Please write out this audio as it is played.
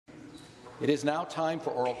It is now time for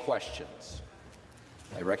oral questions.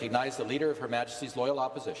 I recognize the Leader of Her Majesty's Loyal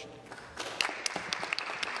Opposition.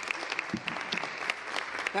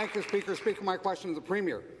 Thank you, Speaker. Speaker, my question to the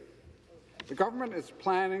Premier. The government is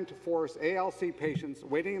planning to force ALC patients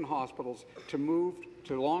waiting in hospitals to move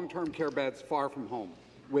to long-term care beds far from home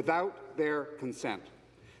without their consent.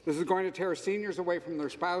 This is going to tear seniors away from their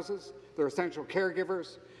spouses, their essential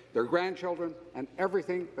caregivers, their grandchildren, and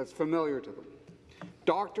everything that's familiar to them.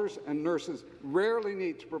 Doctors and nurses rarely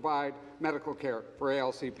need to provide medical care for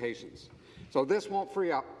ALC patients, so this won't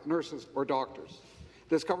free up nurses or doctors.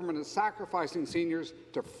 This government is sacrificing seniors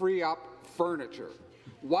to free up furniture.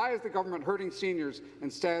 Why is the government hurting seniors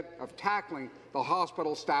instead of tackling the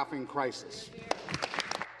hospital staffing crisis?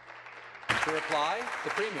 To reply, the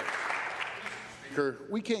Premier. Speaker,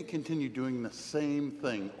 we can't continue doing the same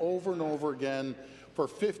thing over and over again for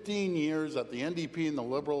 15 years that the NDP and the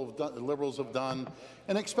Liberals have done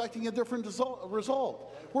and expecting a different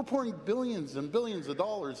result. We're pouring billions and billions of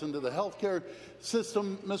dollars into the healthcare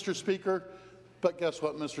system, Mr. Speaker, but guess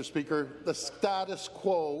what, Mr. Speaker? The status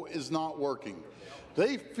quo is not working.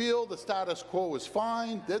 They feel the status quo is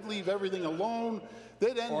fine. They'd leave everything alone.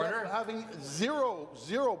 They'd end up having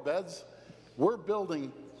zero beds. We're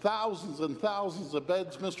building thousands and thousands of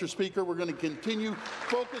beds, Mr. Speaker. We're going to continue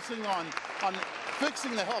focusing on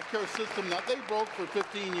fixing the healthcare system that they broke for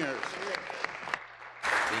 15 years.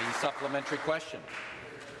 The supplementary question.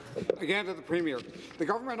 Again to the Premier. The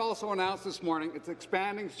government also announced this morning it's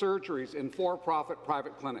expanding surgeries in for-profit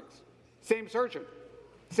private clinics. Same surgeon,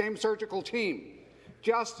 same surgical team,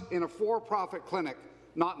 just in a for-profit clinic,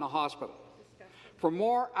 not in a hospital. For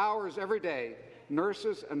more hours every day,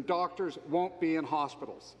 nurses and doctors won't be in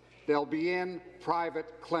hospitals. They'll be in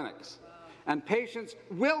private clinics. And patients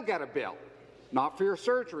will get a bill, not for your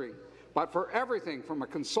surgery, but for everything from a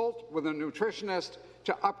consult with a nutritionist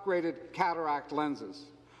to upgraded cataract lenses.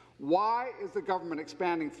 Why is the government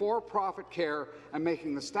expanding for-profit care and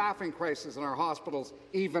making the staffing crisis in our hospitals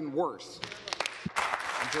even worse?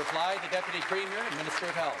 And to reply, the Deputy Premier and Minister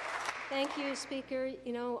of Health. Thank you, Speaker.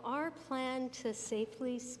 You know, our plan to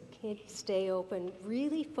safely stay open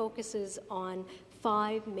really focuses on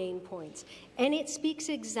 5 main points, and it speaks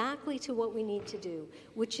exactly to what we need to do,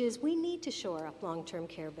 which is we need to shore up long-term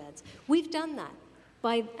care beds. We've done that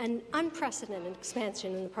by an unprecedented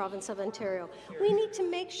expansion in the province of Ontario. We need to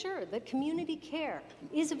make sure that community care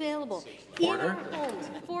is available in our homes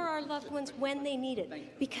for our loved ones when they need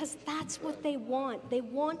it, because that's what they want. They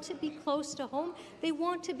want to be close to home. They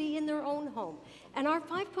want to be in their own home. And our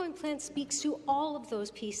 5-point plan speaks to all of those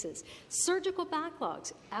pieces. Surgical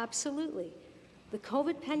backlogs, absolutely. The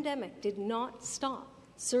COVID pandemic did not stop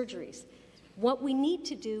surgeries. What we need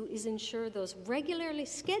to do is ensure those regularly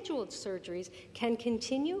scheduled surgeries can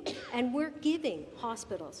continue, and we're giving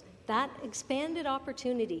hospitals that expanded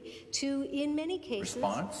opportunity to, in many cases,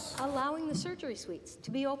 allowing the surgery suites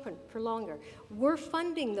to be open for longer. We're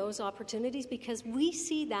funding those opportunities because we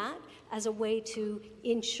see that as a way to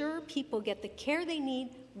ensure people get the care they need,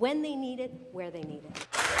 when they need it, where they need it.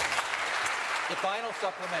 The final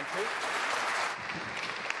supplementary.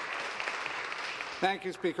 Thank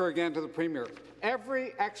you, Speaker. Again to the Premier.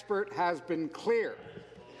 Every expert has been clear.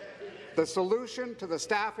 The solution to the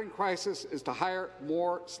staffing crisis is to hire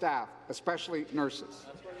more staff, especially nurses.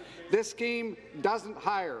 This scheme doesn't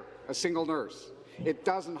hire a single nurse. It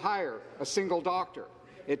doesn't hire a single doctor.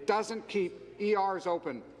 It doesn't keep ERs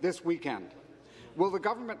open this weekend. Will the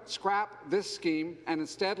government scrap this scheme and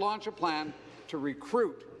instead launch a plan to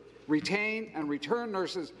recruit, retain and return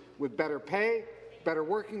nurses with better pay, better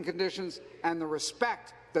working conditions, and the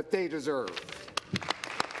respect that they deserve?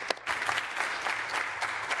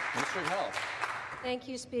 Minister of Health. Thank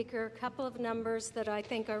you, Speaker. A couple of numbers that I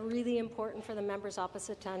think are really important for the members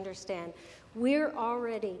opposite to understand. We're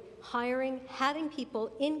already hiring, having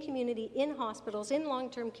people in community, in hospitals, in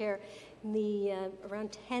long-term care,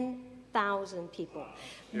 around 10,000 people.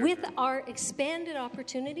 With our expanded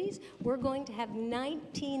opportunities, we're going to have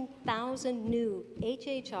 19,000 new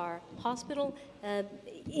HHR hospital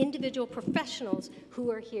individual professionals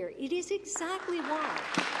who are here. It is exactly why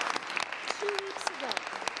 2 weeks ago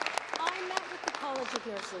I met with the College of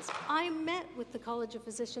Nurses, I met with the College of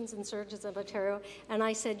Physicians and Surgeons of Ontario, and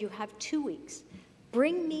I said, you have 2 weeks.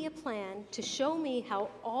 Bring me a plan to show me how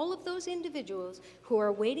all of those individuals who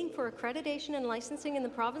are waiting for accreditation and licensing in the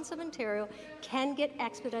province of Ontario can get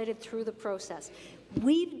expedited through the process.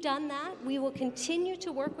 We've done that. We will continue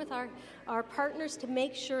to work with our partners to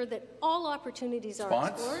make sure that all opportunities are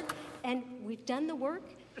explored. And we've done the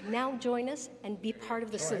work. Now join us and be part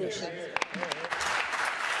of the solution.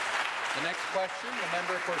 The next question, the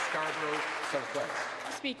member for Scarborough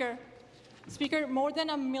Southwest. Speaker, Speaker, more than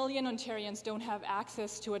 1 million Ontarians don't have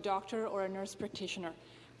access to a doctor or a nurse practitioner.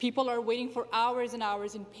 People are waiting for hours and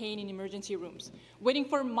hours in pain in emergency rooms, waiting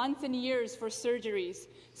for months and years for surgeries.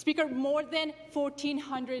 Speaker, more than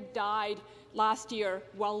 1,400 died last year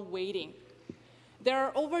while waiting. There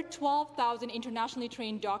are over 12,000 internationally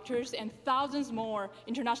trained doctors and thousands more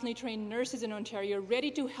internationally trained nurses in Ontario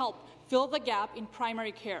ready to help fill the gap in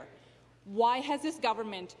primary care. Why has this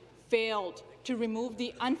government failed to remove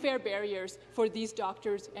the unfair barriers for these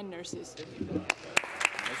doctors and nurses?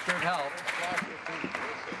 Minister of Health.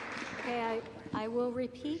 Okay, I will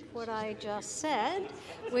repeat what I just said,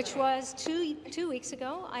 which was two weeks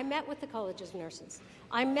ago, I met with the College of Nurses.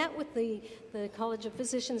 I met with the College of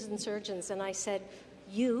Physicians and Surgeons, and I said,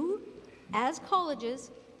 you, as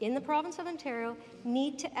colleges in the province of Ontario,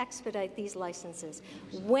 need to expedite these licenses.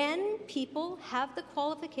 When people have the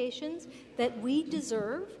qualifications that we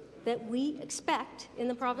deserve, that we expect in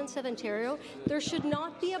the province of Ontario, there should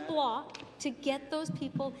not be a block to get those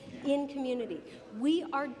people in community. We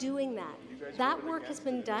are doing that. That work has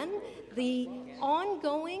been done. The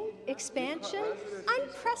ongoing expansion,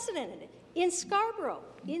 unprecedented. In Scarborough,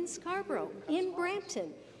 in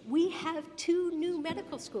Brampton, we have 2 new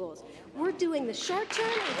medical schools. We're doing the short term,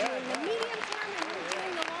 we're doing the medium term, and we're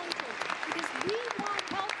doing the long term, because we want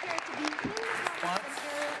healthcare to be in the province of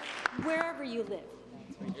Ontario, wherever you live.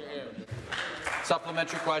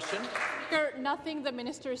 Supplementary question. Speaker, nothing the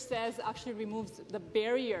minister says actually removes the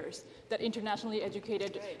barriers that internationally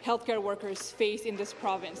educated healthcare workers face in this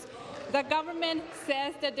province. The government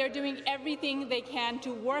says that they're doing everything they can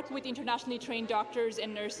to work with internationally trained doctors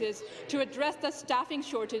and nurses to address the staffing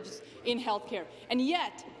shortages in healthcare. And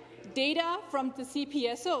yet, data from the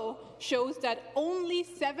CPSO shows that only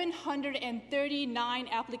 739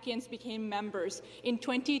 applicants became members in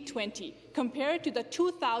 2020, compared to the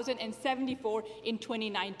 2,074 in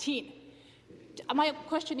 2019. My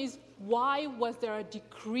question is, why was there a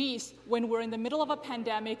decrease when we're in the middle of a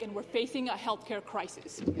pandemic and we're facing a healthcare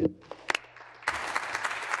crisis?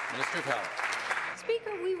 Minister of Health.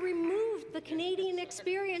 Speaker, we removed the Canadian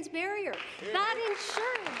experience barrier. That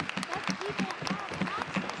ensured that people have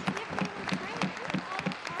access if they were trained in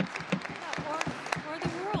other parts of Canada or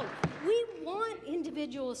the world. We want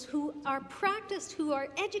individuals who are practiced, who are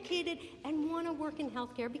educated, and want to work in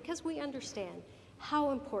healthcare because we understand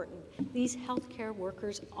how important these healthcare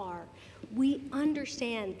workers are. We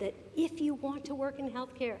understand that if you want to work in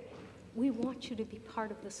healthcare, we want you to be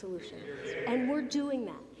part of the solution. And we're doing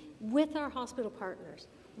that with our hospital partners,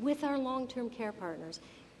 with our long-term care partners,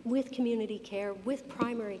 with community care, with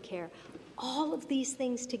primary care. All of these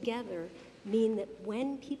things together mean that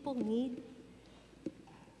when people need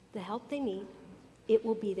the help they need, it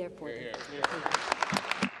will be there for them.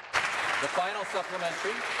 The final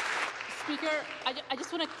supplementary. Speaker, I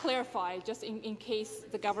just want to clarify, just in case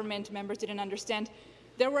the government members didn't understand,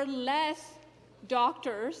 there were less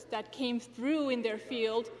doctors that came through in their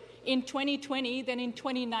field in 2020 than in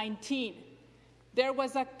 2019. There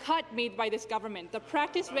was a cut made by this government. The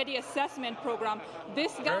Practice Ready Assessment Program,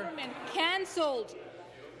 this government cancelled,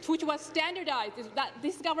 which was standardized, that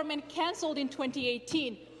this government cancelled in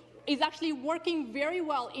 2018, is actually working very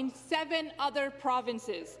well in 7 other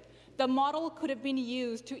provinces. The model could have been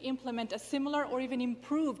used to implement a similar or even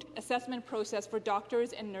improved assessment process for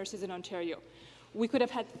doctors and nurses in Ontario. We could have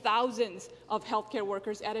had thousands of healthcare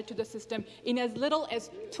workers added to the system in as little as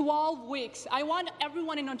 12 weeks. I want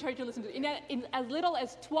everyone in Ontario to listen to this. In as little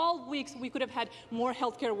as 12 weeks, we could have had more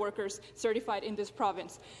healthcare workers certified in this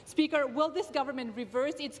province. Speaker, will this government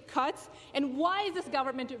reverse its cuts? And why is this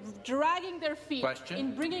government dragging their feet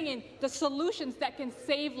in bringing in the solutions that can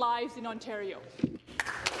save lives in Ontario?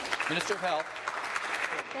 Minister of Health.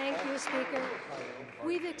 Thank you, Speaker.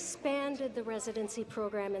 We've expanded the residency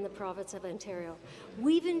program in the province of Ontario.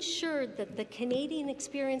 We've ensured that the Canadian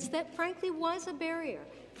experience that frankly was a barrier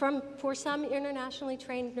for some internationally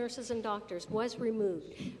trained nurses and doctors was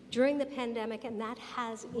removed during the pandemic, and that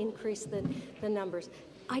has increased the numbers.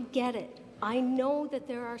 I get it. I know that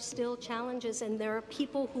there are still challenges, and there are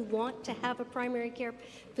people who want to have a primary care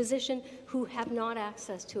physician who have not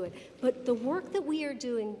access to it. But the work that we are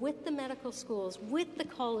doing with the medical schools, with the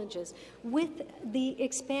colleges, with the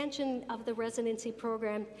expansion of the residency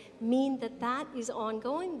program mean that that is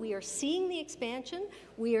ongoing. We are seeing the expansion.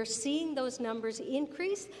 We are seeing those numbers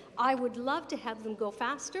increase. I would love to have them go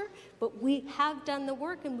faster, but we have done the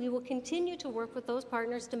work, and we will continue to work with those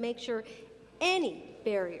partners to make sure any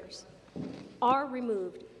barriers are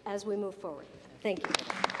removed as we move forward. Thank you.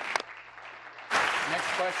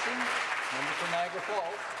 Next question, member for Niagara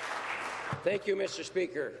Falls. Thank you, Mr.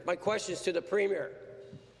 Speaker. My question is to the Premier.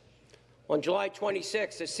 On July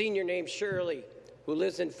 26, a senior named Shirley, who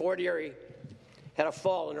lives in Fort Erie, had a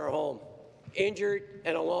fall in her home. Injured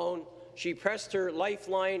and alone, she pressed her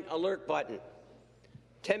Lifeline alert button.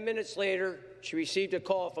 10 minutes later, she received a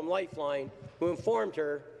call from Lifeline, who informed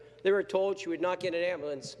her they were told she would not get an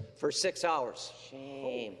ambulance for 6 hours.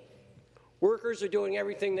 Shame. Workers are doing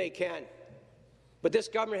everything they can, but this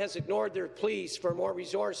government has ignored their pleas for more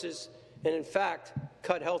resources and, in fact,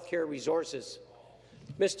 cut health care resources.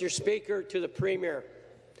 Mr. Speaker, to the Premier,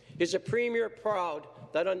 is the Premier proud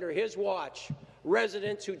that under his watch,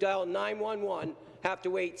 residents who dial 911 have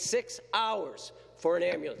to wait 6 hours for an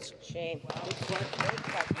ambulance? Shame.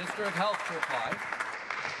 Minister of Health to reply.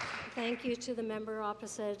 Thank you to the member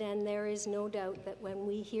opposite, and there is no doubt that when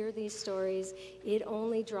we hear these stories, it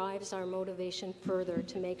only drives our motivation further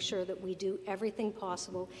to make sure that we do everything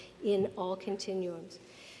possible in all continuums.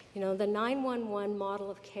 You know, the 911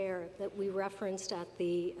 model of care that we referenced at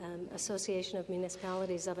the Association of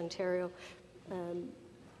Municipalities of Ontario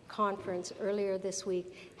conference earlier this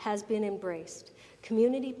week has been embraced.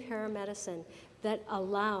 Community paramedicine that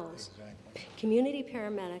allows community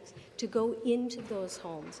paramedics to go into those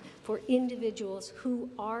homes for individuals who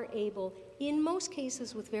are able, in most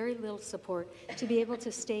cases with very little support, to be able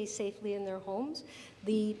to stay safely in their homes.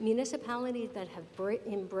 The municipalities that have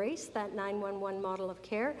embraced that 911 model of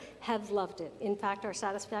care have loved it. In fact, our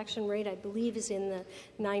satisfaction rate, I believe, is in the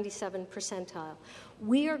 97th percentile.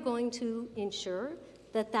 We are going to ensure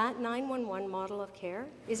that that 911 model of care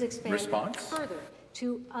is expanded further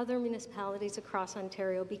to other municipalities across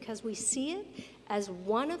Ontario, because we see it as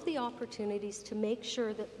one of the opportunities to make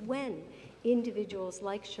sure that when individuals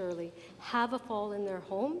like Shirley have a fall in their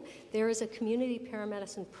home, there is a community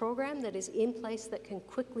paramedicine program that is in place that can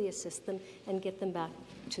quickly assist them and get them back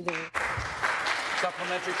to their...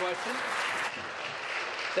 Supplementary question.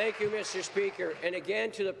 Thank you, Mr. Speaker. And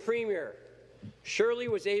again to the Premier. Shirley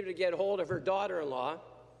was able to get hold of her daughter-in-law,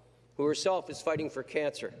 who herself is fighting for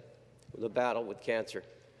cancer, the battle with cancer.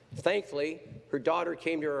 Thankfully, her daughter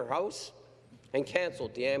came to her house and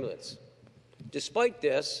cancelled the ambulance. Despite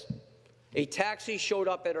this, a taxi showed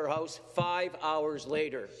up at her house 5 hours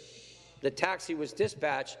later. The taxi was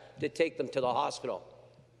dispatched to take them to the hospital.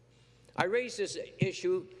 I raised this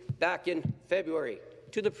issue back in February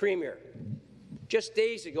to the Premier. Just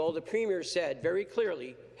days ago, the Premier said very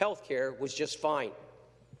clearly health care was just fine.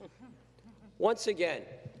 Once again,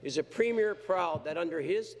 is the Premier proud that under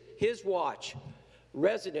his watch,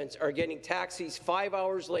 residents are getting taxis 5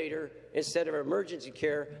 hours later instead of emergency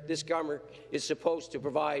care this government is supposed to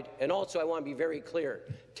provide? And also, I want to be very clear,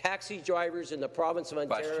 taxi drivers in the province of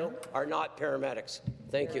Ontario are not paramedics.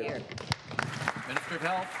 Thank you. Minister of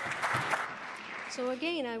Health. So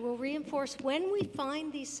again, I will reinforce, when we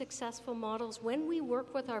find these successful models, when we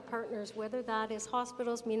work with our partners, whether that is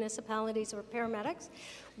hospitals, municipalities, or paramedics,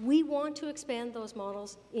 we want to expand those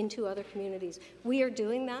models into other communities. We are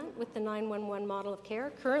doing that with the 911 model of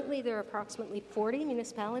care. Currently, there are approximately 40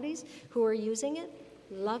 municipalities who are using it,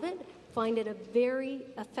 love it, find it a very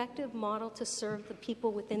effective model to serve the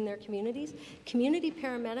people within their communities. Community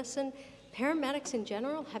paramedicine, paramedics in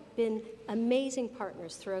general have been amazing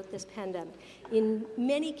partners throughout this pandemic, in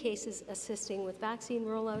many cases assisting with vaccine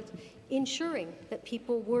rollouts, ensuring that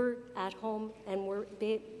people were at home and were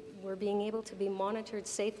being able to be monitored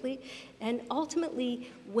safely. And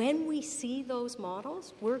ultimately, when we see those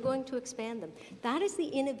models, we're going to expand them. That is the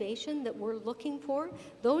innovation that we're looking for.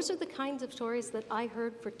 Those are the kinds of stories that I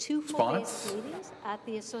heard for 2 full days of meetings at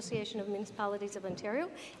the Association of Municipalities of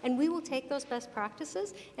Ontario, and we will take those best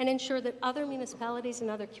practices and ensure that other municipalities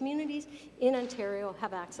and other communities in Ontario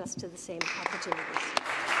have access to the same opportunities.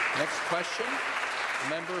 Next question, the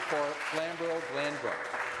member for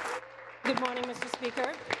Flamborough-Glanbrook. Good morning, Mr.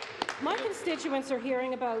 Speaker. My constituents are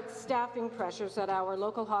hearing about staffing pressures at our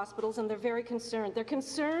local hospitals, and they're very concerned. They're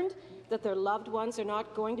concerned that their loved ones are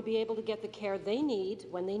not going to be able to get the care they need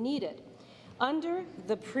when they need it. Under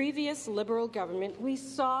the previous Liberal government, we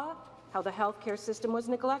saw how the healthcare system was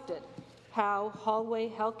neglected, how hallway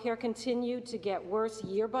healthcare continued to get worse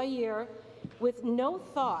year by year, with no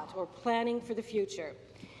thought or planning for the future.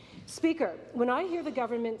 Speaker, when I hear the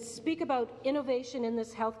government speak about innovation in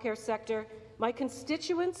this healthcare sector, my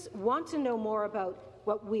constituents want to know more about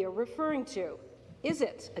what we are referring to. Is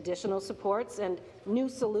it additional supports and new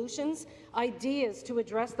solutions, ideas to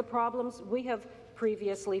address the problems we have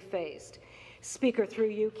previously faced? Speaker, through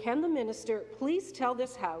you, can the minister please tell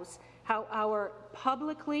this House how our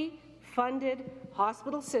publicly funded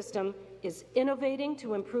hospital system is innovating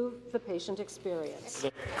to improve the patient experience?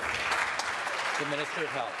 The Minister of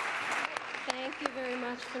Health. Thank you very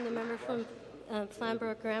much from the member from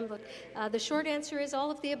Flamborough-Granbrook. The short answer is all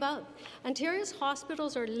of the above. Ontario's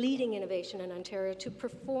hospitals are leading innovation in Ontario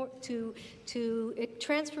to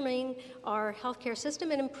transforming our healthcare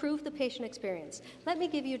system and improve the patient experience. Let me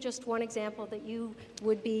give you just one example that you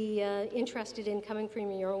would be interested in coming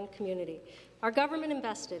from your own community. Our government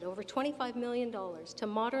invested over $25 million to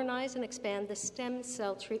modernize and expand the stem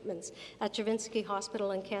cell treatments at Javinsky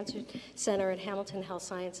Hospital and Cancer Centre at Hamilton Health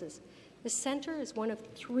Sciences. The centre is one of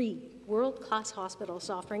 3 world-class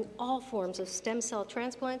hospitals offering all forms of stem cell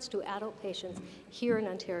transplants to adult patients here in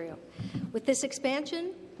Ontario. With this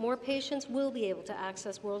expansion, more patients will be able to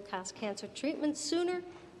access world-class cancer treatment sooner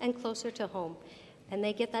and closer to home, and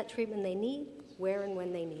they get that treatment they need where and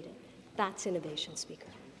when they need it. That's innovation, Speaker.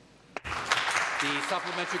 The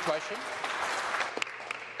supplementary question.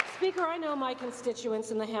 Speaker, I know my constituents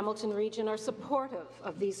in the Hamilton region are supportive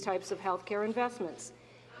of these types of healthcare investments.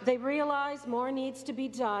 They realize more needs to be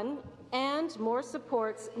done and more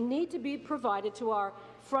supports need to be provided to our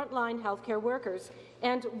frontline healthcare workers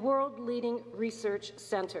and world-leading research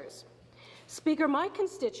centres. Speaker, my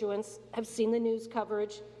constituents have seen the news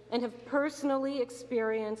coverage and have personally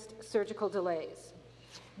experienced surgical delays.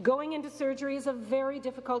 Going into surgery is a very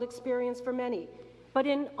difficult experience for many, but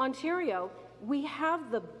in Ontario, we have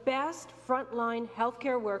the best frontline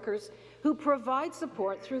healthcare workers who provide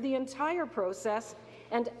support through the entire process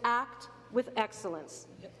and act with excellence.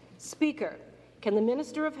 Speaker, can the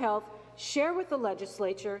Minister of Health share with the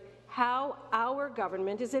Legislature how our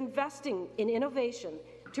government is investing in innovation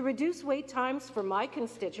to reduce wait times for my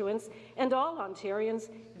constituents and all Ontarians,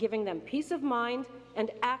 giving them peace of mind and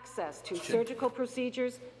access to surgical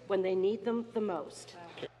procedures when they need them the most?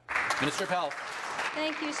 Minister of Health.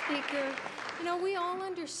 Thank you, Speaker. You know, we all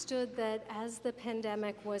understood that as the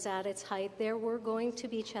pandemic was at its height, there were going to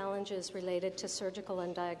be challenges related to surgical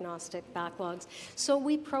and diagnostic backlogs. So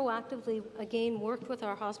we proactively, again, worked with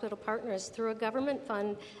our hospital partners through a government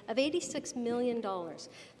fund of $86 million.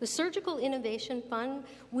 The Surgical Innovation Fund,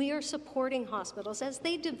 we are supporting hospitals as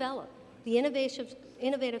they develop the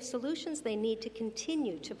innovative solutions they need to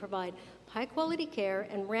continue to provide high-quality care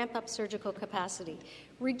and ramp up surgical capacity,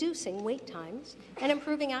 reducing wait times and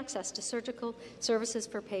improving access to surgical services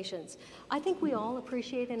for patients. I think we all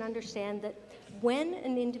appreciate and understand that when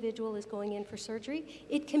an individual is going in for surgery,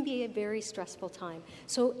 it can be a very stressful time.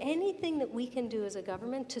 So anything that we can do as a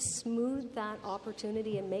government to smooth that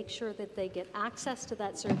opportunity and make sure that they get access to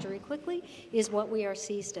that surgery quickly is what we are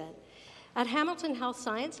seized at. At Hamilton Health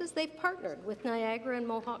Sciences, they've partnered with Niagara and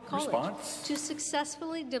Mohawk College to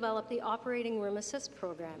successfully develop the Operating Room Assist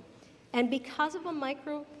program. And because of a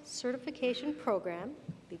micro-certification program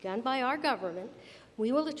begun by our government,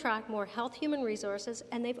 we will attract more health human resources,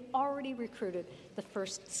 and they've already recruited the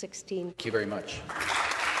first 16. Thank you very much. The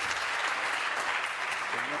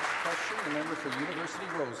next question, the member for University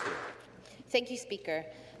Rosedale. Thank you, Speaker.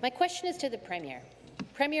 My question is to the Premier.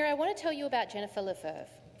 Premier, I want to tell you about Jennifer Lefebvre.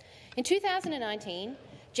 In 2019,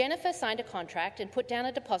 Jennifer signed a contract and put down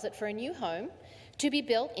a deposit for a new home to be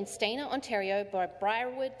built in Stayner, Ontario by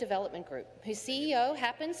Briarwood Development Group, whose CEO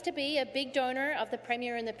happens to be a big donor of the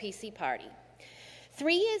Premier and the PC Party.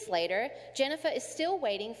 3 years later, Jennifer is still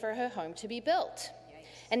waiting for her home to be built.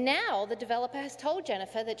 And now the developer has told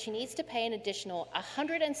Jennifer that she needs to pay an additional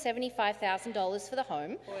 $175,000 for the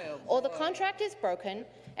home, or the contract is broken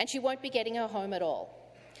and she won't be getting her home at all.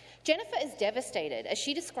 Jennifer is devastated. As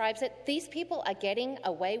she describes it, these people are getting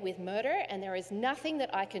away with murder and there is nothing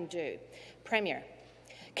that I can do. Premier,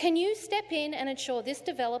 can you step in and ensure this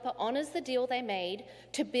developer honours the deal they made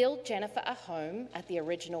to build Jennifer a home at the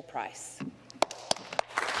original price? Do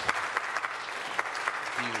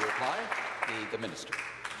you reply? The Minister.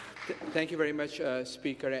 Thank you very much,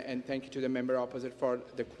 Speaker, and thank you to the member opposite for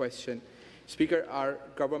the question. Speaker, our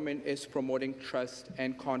government is promoting trust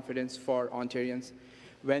and confidence for Ontarians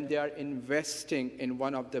when they are investing in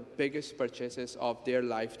one of the biggest purchases of their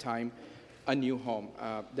lifetime, a new home.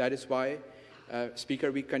 That is why,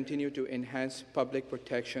 Speaker, we continue to enhance public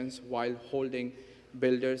protections while holding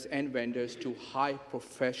builders and vendors to high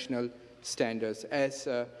professional standards. As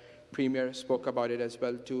Premier spoke about it as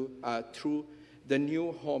well, through the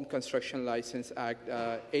new Home Construction License Act,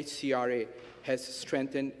 HCRA has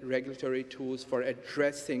strengthened regulatory tools for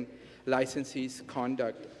addressing licensees'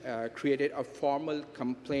 conduct, created a formal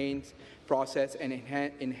complaints process, and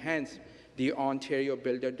enhanced the Ontario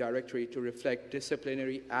Builder Directory to reflect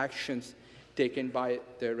disciplinary actions taken by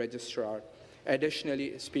the registrar.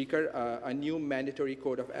 Additionally, Speaker, a new mandatory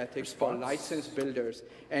code of ethics for licensed builders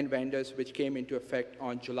and vendors, which came into effect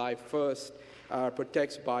on July 1st,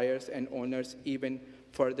 protects buyers and owners even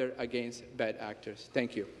further against bad actors.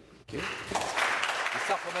 Thank you. Thank you. The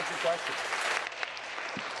supplementary question.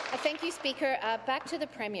 Thank you, Speaker. Back to the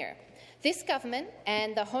Premier. This government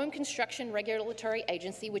and the Home Construction Regulatory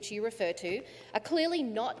Agency, which you refer to, are clearly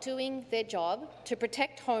not doing their job to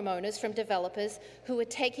protect homeowners from developers who are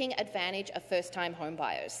taking advantage of first-time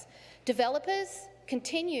homebuyers. Developers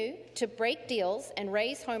continue to break deals and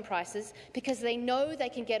raise home prices because they know they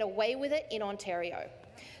can get away with it in Ontario.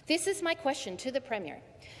 This is my question to the Premier.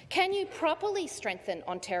 Can you properly strengthen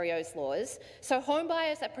Ontario's laws so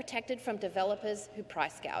homebuyers are protected from developers who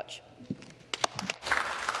price gouge?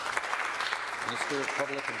 Minister of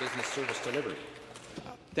Public and Business Service Delivery.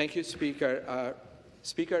 Thank you, Speaker.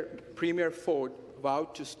 Speaker, Premier Ford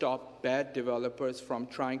vowed to stop bad developers from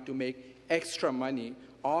trying to make extra money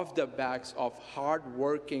off the backs of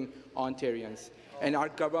hard-working Ontarians, and our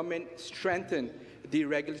government strengthened the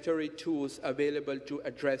regulatory tools available to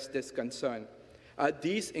address this concern.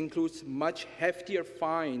 These include much heftier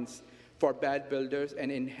fines for bad builders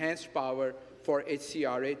and enhanced power for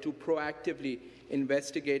HCRA to proactively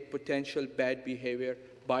investigate potential bad behavior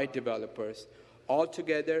by developers.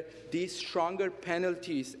 Altogether, these stronger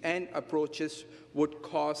penalties and approaches would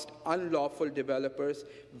cost unlawful developers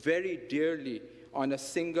very dearly on a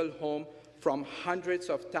single home, from hundreds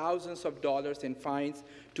of thousands of dollars in fines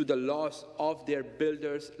to the loss of their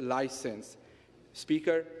builder's license.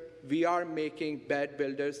 Speaker, we are making bad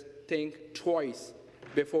builders think twice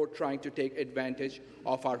before trying to take advantage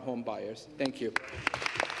of our home buyers. Thank you.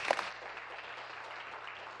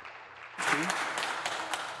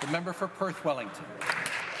 The member for Perth Wellington.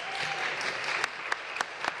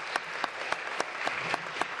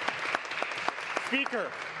 Speaker,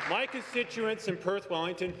 my constituents in Perth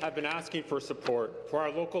Wellington have been asking for support for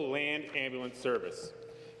our local land ambulance service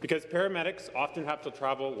because paramedics often have to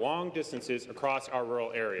travel long distances across our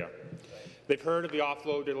rural area. They've heard of the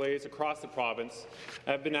offload delays across the province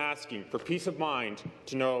and have been asking for peace of mind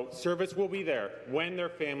to know service will be there when their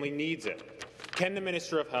family needs it. Can the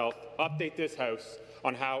Minister of Health update this House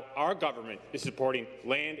on how our government is supporting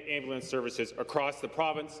land ambulance services across the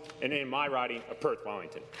province and in my riding of Perth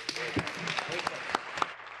Wellington?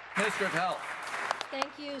 Minister of Health. Thank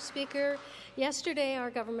you, Speaker. Yesterday, our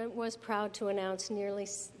government was proud to announce nearly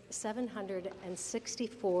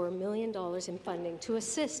 $764 million in funding to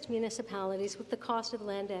assist municipalities with the cost of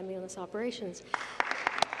land ambulance operations.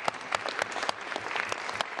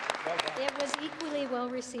 It was equally well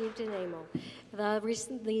received in AMO.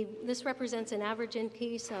 This represents an average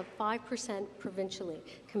increase of 5% provincially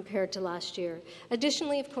compared to last year.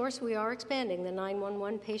 Additionally, of course, we are expanding the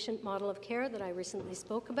 911 patient model of care that I recently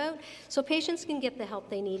spoke about, so patients can get the help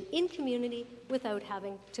they need in community without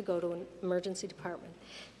having to go to an emergency department.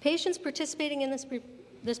 Patients participating in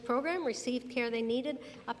this program received care they needed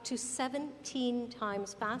up to 17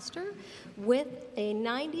 times faster, with a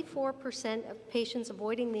 94% of patients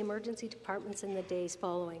avoiding the emergency departments in the days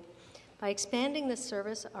following. By expanding this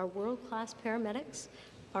service, our world-class paramedics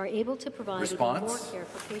are able to provide even more care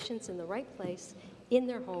for patients in the right place, in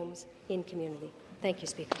their homes, in community. Thank you,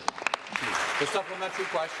 Speaker. The supplementary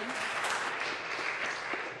question.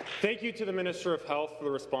 Thank you to the Minister of Health for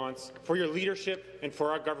the response, for your leadership, and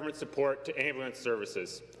for our government support to ambulance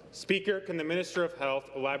services. Speaker, can the Minister of Health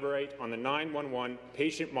elaborate on the 911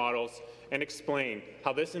 patient models and explain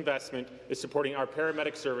how this investment is supporting our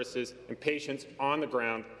paramedic services and patients on the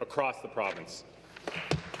ground across the province?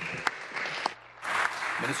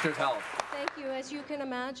 Minister of Health. Thank you. As you can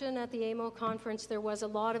imagine, at the AMO conference, there was a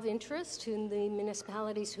lot of interest in the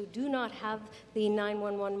municipalities who do not have the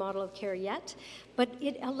 911 model of care yet, but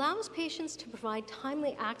it allows patients to provide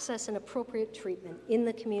timely access and appropriate treatment in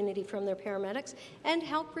the community from their paramedics and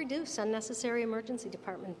help reduce unnecessary emergency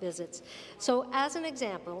department visits. So, as an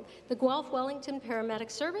example, the Guelph Wellington Paramedic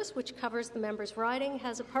Service, which covers the members' riding,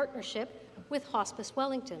 has a partnership with Hospice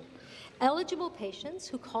Wellington. Eligible patients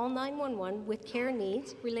who call 911 with care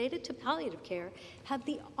needs related to palliative care have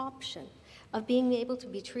the option of being able to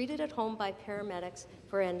be treated at home by paramedics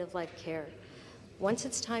for end-of-life care. Once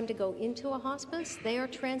it's time to go into a hospice, they are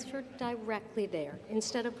transferred directly there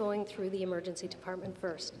instead of going through the emergency department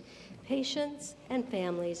first. Patients and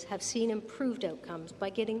families have seen improved outcomes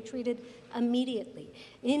by getting treated immediately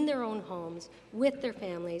in their own homes with their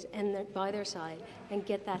families and by their side and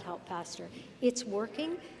get that help faster. It's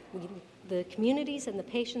working. The communities and the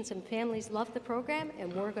patients and families love the program,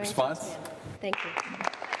 and we're going to expand it. Thank you.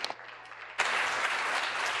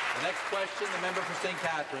 The next question, the member for St.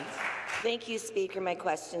 Catharines. Thank you, Speaker. My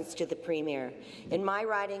questions to the Premier. In my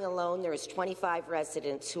riding alone, there is 25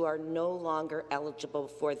 residents who are no longer eligible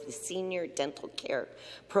for the Senior Dental Care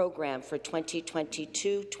Program for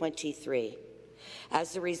 2022-23.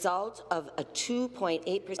 As a result of a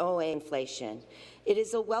 2.8% OA inflation, it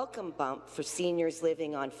is a welcome bump for seniors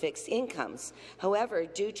living on fixed incomes. However,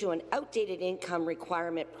 due to an outdated income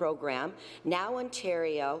requirement program, now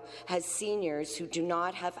Ontario has seniors who do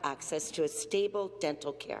not have access to a stable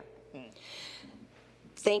dental care.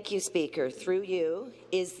 Thank you, Speaker. Through you,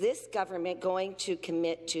 is this government going to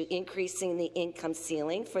commit to increasing the income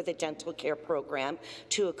ceiling for the dental care program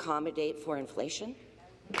to accommodate for inflation?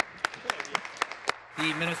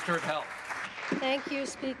 The Minister of Health. Thank you,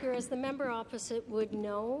 Speaker. As the member opposite would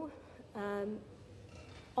know,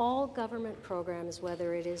 all government programs,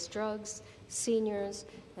 whether it is drugs, seniors,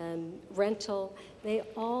 rental, they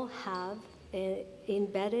all have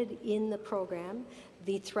embedded in the program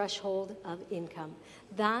the threshold of income.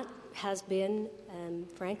 That has been,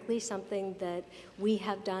 frankly, something that we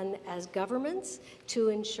have done as governments to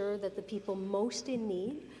ensure that the people most in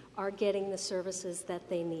need are getting the services that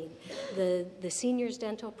they need. The Seniors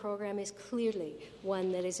Dental Program is clearly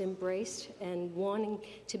one that is embraced and wanting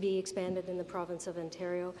to be expanded in the province of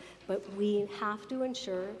Ontario, but we have to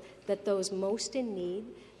ensure that those most in need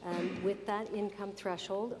with that income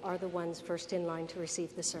threshold are the ones first in line to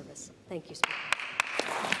receive the service. Thank you, Speaker.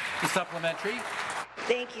 The supplementary.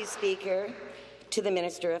 Thank you, Speaker. To the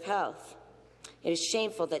Minister of Health. It is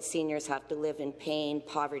shameful that seniors have to live in pain,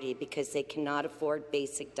 poverty, because they cannot afford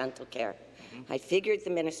basic dental care. I figured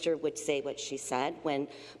the minister would say what she said,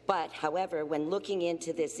 however, when looking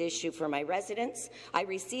into this issue for my residents, I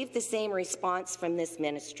received the same response from this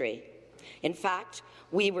ministry. In fact,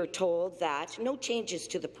 we were told that no changes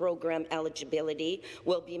to the program eligibility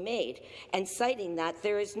will be made, and citing that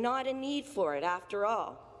there is not a need for it after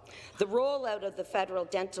all. The rollout of the federal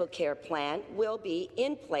dental care plan will be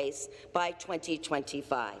in place by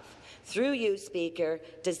 2025. Through you, Speaker,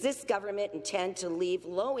 does this government intend to leave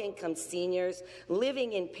low-income seniors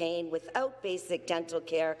living in pain without basic dental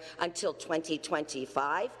care until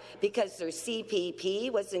 2025 because their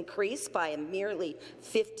CPP was increased by a merely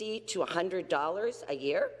 $50 to $100 a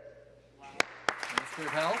year? Minister of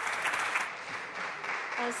Health.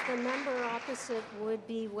 As the member opposite would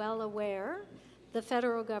be well aware, the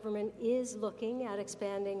federal government is looking at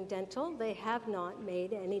expanding dental. They have not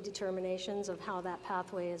made any determinations of how that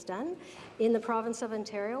pathway is done. In the province of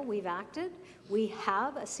Ontario, we've acted. We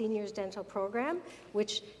have a seniors dental program,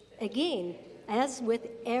 which, again, as with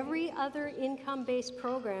every other income-based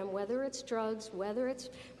program, whether it's drugs, whether it's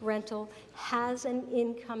rental, has an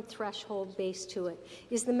income threshold base to it.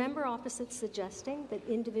 Is the member opposite suggesting that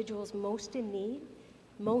individuals most in need,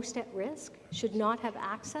 most at risk, should not have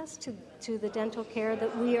access to the dental care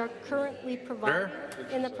that we are currently providing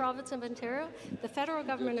in the province of Ontario? The federal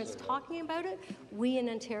government is talking about it. We in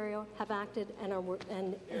Ontario have acted and are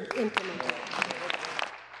implementing it.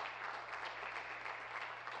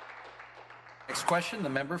 Next question, the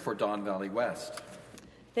member for Don Valley West.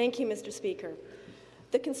 Thank you, Mr. Speaker.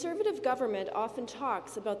 The Conservative government often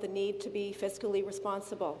talks about the need to be fiscally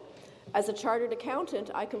responsible. As a chartered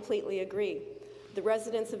accountant, I completely agree. The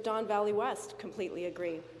residents of Don Valley West completely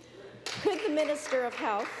agree. Could the Minister of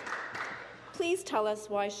Health please tell us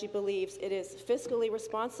why she believes it is fiscally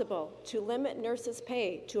responsible to limit nurses'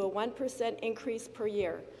 pay to a 1% increase per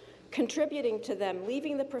year, contributing to them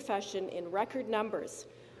leaving the profession in record numbers,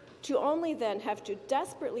 to only then have to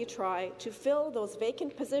desperately try to fill those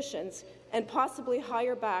vacant positions and possibly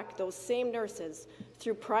hire back those same nurses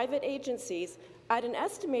through private agencies at an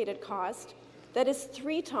estimated cost that is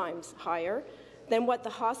 3 times higher than what the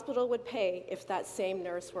hospital would pay if that same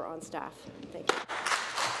nurse were on staff? Thank you.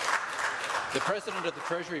 The President of the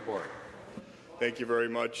Treasury Board. Thank you very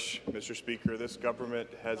much, Mr. Speaker. This government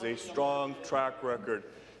has a strong track record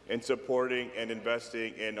in supporting and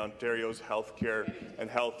investing in Ontario's healthcare and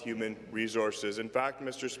health human resources. In fact,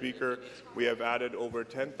 Mr. Speaker, we have added over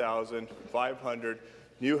 10,500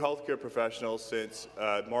 new healthcare professionals since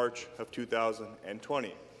March of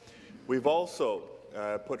 2020. We've also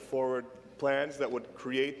put forward plans that would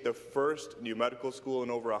create the first new medical school in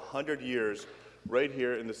over 100 years right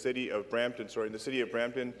here in the city of Brampton,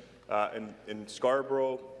 in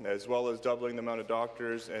Scarborough, as well as doubling the amount of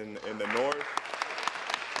doctors in the north.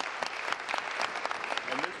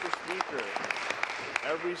 And Mr. Speaker,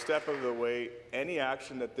 every step of the way, any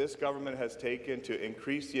action that this government has taken to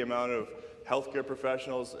increase the amount of healthcare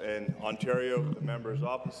professionals in Ontario, the members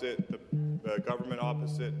opposite, the government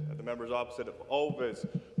opposite, the members opposite have always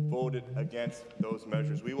voted against those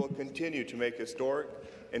measures. We will continue to make historic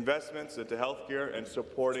investments into healthcare and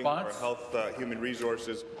supporting our health human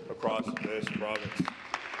resources across this province.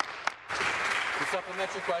 The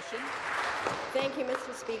supplementary question. Thank you,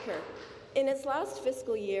 Mr. Speaker. In its last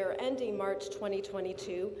fiscal year, ending March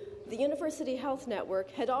 2022, the University Health Network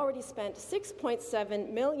had already spent $6.7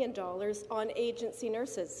 million on agency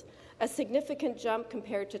nurses, a significant jump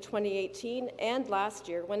compared to 2018 and last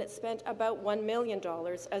year, when it spent about $1 million,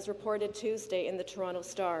 as reported Tuesday in the Toronto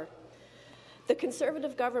Star. The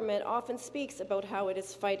Conservative government often speaks about how it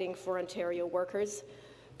is fighting for Ontario workers.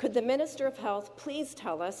 Could the Minister of Health please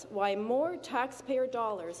tell us why more taxpayer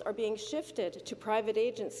dollars are being shifted to private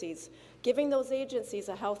agencies, giving those agencies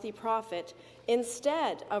a healthy profit,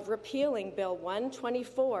 instead of repealing Bill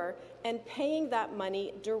 124 and paying that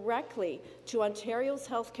money directly to Ontario's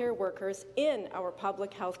healthcare workers in our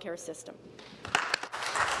public healthcare system?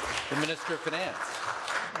 The Minister of Finance.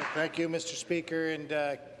 Thank you, Mr. Speaker,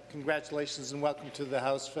 and congratulations and welcome to the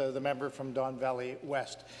House for the member from Don Valley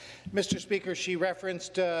West. Mr. Speaker, she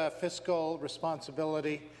referenced fiscal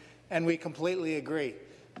responsibility, and we completely agree.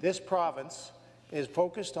 This province is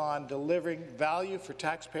focused on delivering value for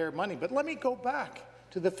taxpayer money. But let me go back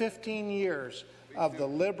to the 15 years of the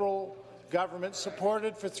Liberal government,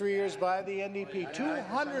 supported for 3 years by the NDP.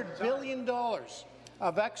 $200 billion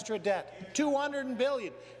of extra debt. $200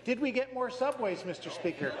 billion. Did we get more subways, Mr.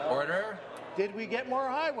 Speaker? Order. Did we get more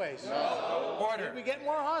highways? No. Order. Did we get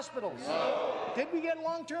more hospitals? No. Did we get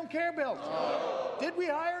long-term care built? No. Did we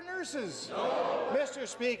hire nurses? No. Mr.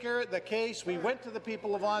 Speaker, the case, we went to the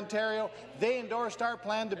people of Ontario. They endorsed our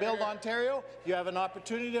plan to build Ontario. You have an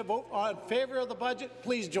opportunity to vote in favor of the budget.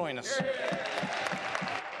 Please join us. Stop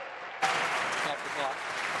the clock.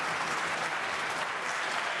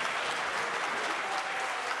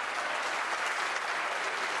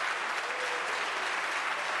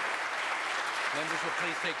 Members will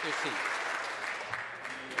please take their seats.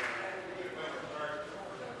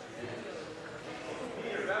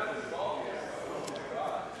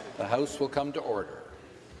 The House will come to order.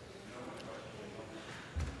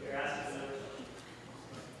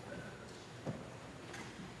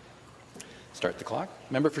 Start the clock.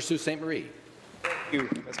 Member for Sault Ste. Marie. Thank you,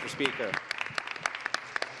 Mr. Speaker.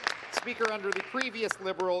 Speaker, under the previous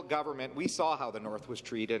Liberal government, we saw how the North was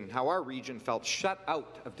treated and how our region felt shut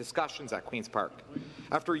out of discussions at Queen's Park.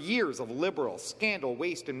 After years of Liberal scandal,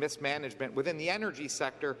 waste and mismanagement within the energy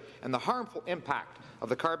sector and the harmful impact of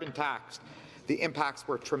the carbon tax, the impacts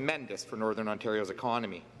were tremendous for Northern Ontario's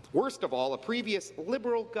economy. Worst of all, a previous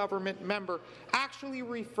Liberal government member actually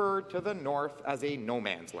referred to the North as a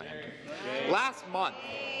no-man's land. Last month,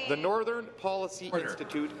 the Northern Policy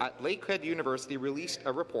Institute at Lakehead University released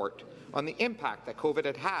a report on the impact that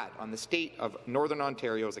COVID had on the state of Northern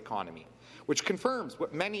Ontario's economy, which confirms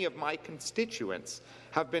what many of my constituents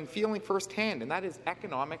have been feeling firsthand, and that is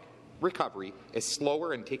economic recovery is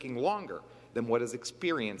slower and taking longer than what is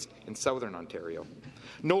experienced in Southern Ontario.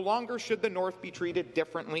 No longer should the North be treated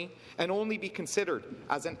differently and only be considered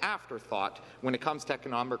as an afterthought when it comes to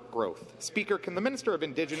economic growth. Speaker, can the Minister of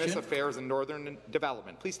Indigenous Affairs and Northern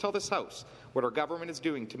Development please tell this House what our government is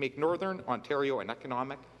doing to make Northern Ontario an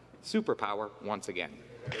economic superpower once again?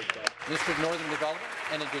 Minister of Northern Development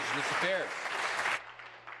and Indigenous Affairs.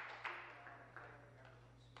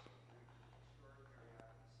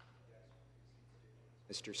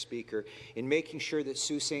 Mr. Speaker, in making sure that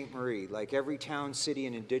Sault Ste. Marie, like every town, city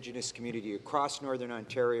and Indigenous community across Northern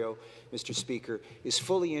Ontario, Mr. Speaker, is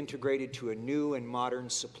fully integrated to a new and modern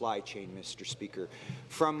supply chain, Mr. Speaker.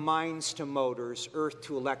 From mines to motors, earth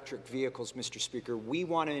to electric vehicles, Mr. Speaker, we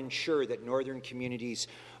want to ensure that Northern communities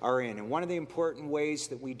are in. And one of the important ways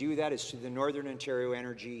that we do that is through the Northern Ontario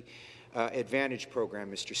Energy Advantage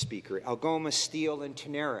Program, Mr. Speaker. Algoma Steel and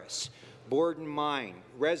Tenaris, Borden Mine,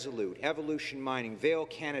 Resolute, Evolution Mining, Vale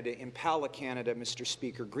Canada, Impala Canada, Mr.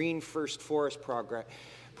 Speaker, Green First Forest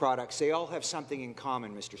products, they all have something in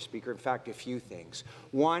common, Mr. Speaker. In fact, a few things.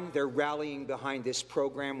 One, they're rallying behind this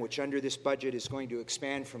program, which under this budget is going to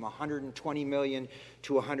expand from $120 million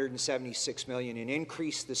to $176 million and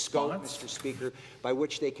increase the scope, Mr. Speaker, by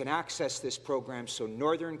which they can access this program so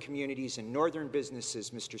Northern communities and Northern businesses,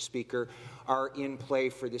 Mr. Speaker, are in play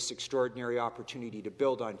for this extraordinary opportunity to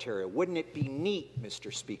build Ontario. Wouldn't it be neat,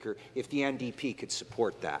 Mr. Speaker, if the NDP could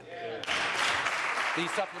support that? The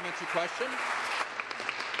supplementary question.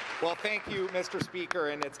 Well, thank you, Mr. Speaker,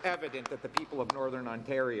 and it's evident that the people of Northern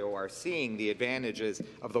Ontario are seeing the advantages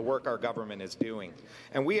of the work our government is doing.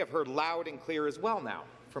 And we have heard loud and clear as well now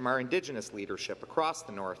from our Indigenous leadership across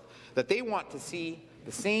the North that they want to see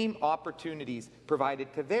the same opportunities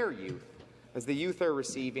provided to their youth as the youth are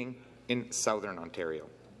receiving in Southern Ontario.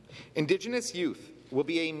 Indigenous youth will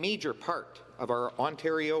be a major part of our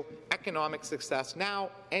Ontario economic success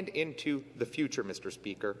now and into the future, Mr.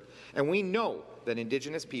 Speaker. And we know that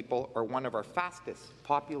Indigenous people are one of our fastest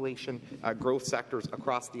population growth sectors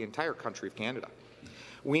across the entire country of Canada.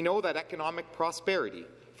 We know that economic prosperity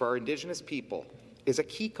for our Indigenous people is a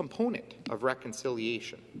key component of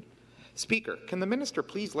reconciliation. Speaker, can the minister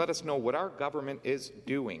please let us know what our government is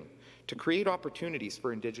doing to create opportunities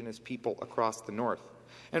for Indigenous people across the North?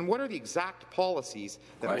 And what are the exact policies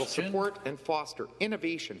that will support and foster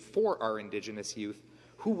innovation for our Indigenous youth,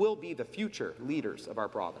 who will be the future leaders of our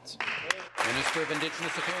province? Minister of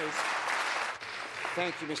Indigenous Affairs.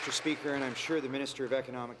 Thank you, Mr. Speaker, and I'm sure the Minister of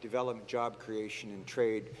Economic Development, Job Creation and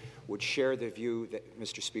Trade would share the view that,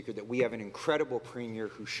 Mr. Speaker, that we have an incredible Premier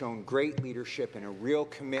who's shown great leadership and a real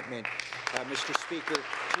commitment, Mr. Speaker,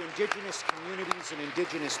 to Indigenous communities and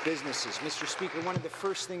Indigenous businesses. Mr. Speaker, one of the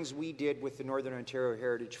first things we did with the Northern Ontario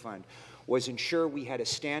Heritage Fund was ensure we had a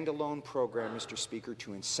standalone program, Mr. Speaker,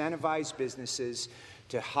 to incentivize businesses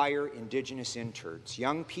to hire Indigenous interns,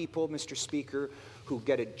 young people, Mr. Speaker, who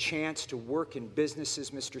get a chance to work in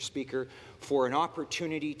businesses, Mr. Speaker, for an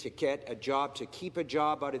opportunity to get a job, to keep a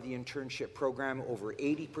job out of the internship program, over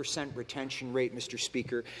 80% retention rate, Mr.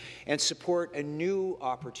 Speaker, and support a new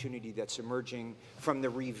opportunity that's emerging from the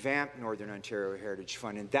revamped Northern Ontario Heritage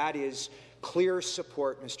Fund, and that is clear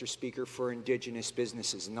support, Mr. Speaker, for Indigenous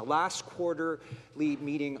businesses. In the last quarterly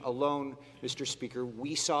meeting alone, Mr. Speaker,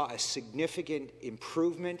 we saw a significant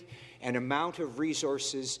improvement and amount of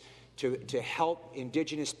resources to help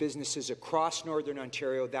Indigenous businesses across Northern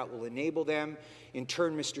Ontario that will enable them, in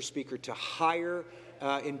turn, Mr. Speaker, to hire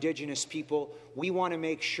Indigenous people. We want to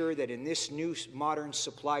make sure that in this new modern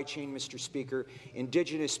supply chain, Mr. Speaker,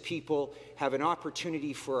 Indigenous people have an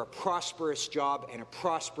opportunity for a prosperous job and a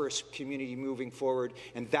prosperous community moving forward,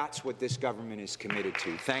 and that's what this government is committed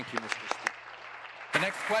to. Thank you, Mr. Speaker. The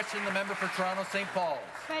next question, the member for Toronto St. Paul's.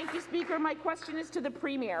 Thank you, Speaker. My question is to the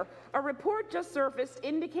Premier. A report just surfaced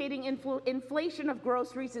indicating inflation of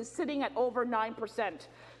groceries is sitting at over 9%.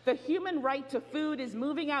 The human right to food is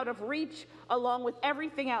moving out of reach along with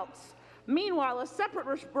everything else. Meanwhile, a separate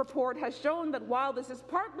report has shown that while this is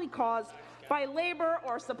partly caused by labour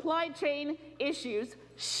or supply chain issues,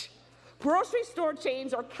 grocery store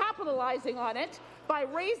chains are capitalizing on it by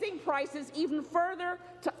raising prices even further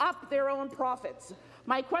to up their own profits.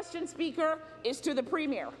 My question, Speaker, is to the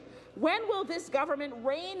Premier. When will this government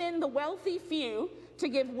rein in the wealthy few to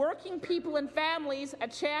give working people and families a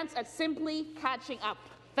chance at simply catching up?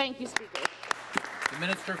 Thank you, Speaker. The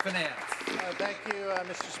Minister of Finance. Thank you,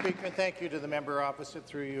 Mr. Speaker, and thank you to the member opposite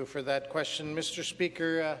through you for that question. Mr.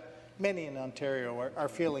 Speaker, many in Ontario are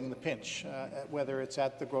feeling the pinch, whether it's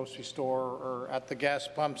at the grocery store or at the gas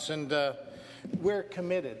pumps, and we're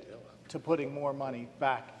committed to putting more money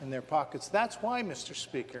back in their pockets. That's why, Mr.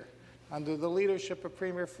 Speaker, under the leadership of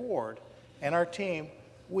Premier Ford and our team,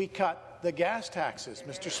 we cut the gas taxes,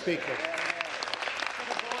 Mr. Speaker.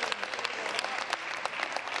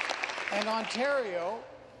 And Ontario,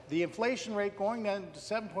 the inflation rate going down to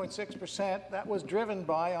 7.6%, that was driven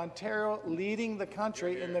by Ontario leading the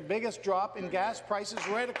country in the biggest drop in gas prices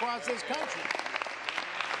right across this country.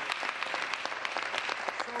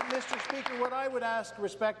 So, Mr. Speaker, what I would ask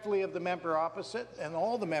respectfully of the member opposite and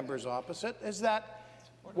all the members opposite is that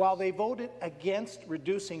while they voted against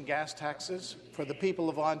reducing gas taxes for the people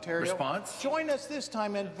of Ontario, join us this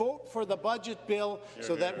time and vote for the budget bill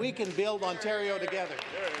so that we can build Ontario together.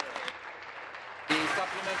 The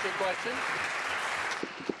supplementary question.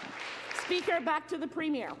 Speaker, back to the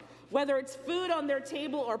Premier. Whether it's food on their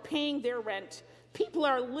table or paying their rent, people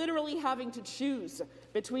are literally having to choose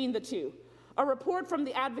between the two. A report from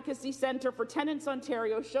the Advocacy Centre for Tenants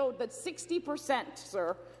Ontario showed that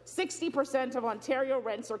 60% of Ontario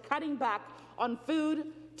rents are cutting back on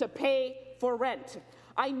food to pay for rent.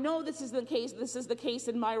 I know this is the case. This is the case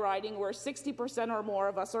in my riding, where 60% or more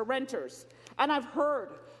of us are renters. And I've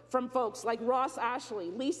heard from folks like Ross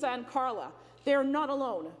Ashley, Lisa and Carla. They're not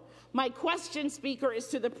alone. My question, Speaker, is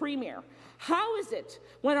to the Premier. How is it,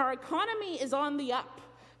 when our economy is on the up,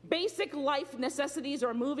 basic life necessities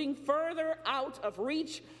are moving further out of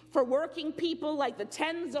reach for working people like the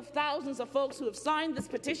tens of thousands of folks who have signed this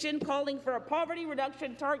petition calling for a poverty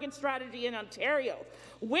reduction target strategy in Ontario?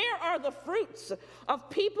 Where are the fruits of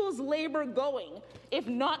people's labour going, if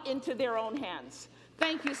not into their own hands?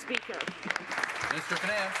 Thank you, Speaker. Minister of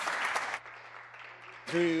Finance.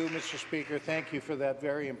 Through you, Mr. Speaker, thank you for that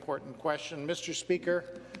very important question. Mr. Speaker,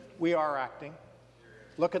 we are acting.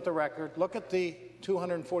 Look at the record. Look at the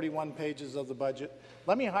 241 pages of the budget.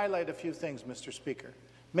 Let me highlight a few things, Mr. Speaker.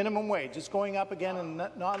 Minimum wage is going up again in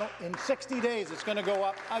 60 days. It's going to go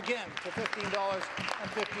up again to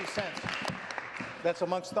 $15.50. That's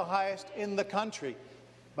amongst the highest in the country.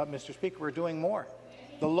 But, Mr. Speaker, we're doing more.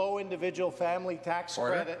 The low individual family tax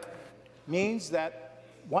credit means that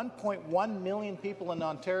 1.1 million people in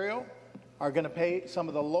Ontario are going to pay some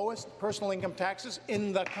of the lowest personal income taxes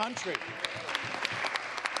in the country.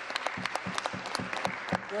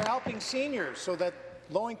 We're helping seniors so that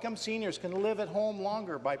low-income seniors can live at home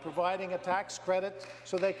longer by providing a tax credit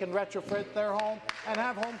so they can retrofit their home and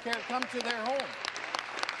have home care come to their home.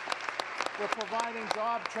 We're providing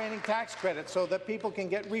job training tax credits so that people can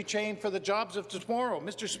get retrained for the jobs of tomorrow.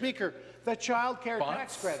 Mr. Speaker, the child care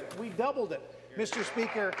tax credit, we doubled it. Mr.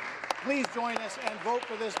 Speaker, please join us and vote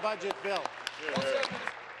for this budget bill.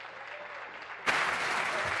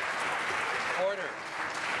 Order.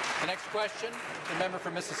 The next question, the member for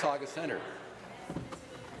Mississauga Centre.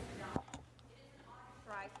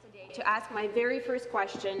 To ask my very first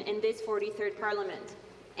question in this 43rd Parliament,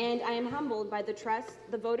 and I am humbled by the trust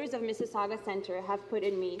the voters of Mississauga Centre have put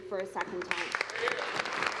in me for a second time.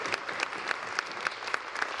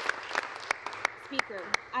 Speaker,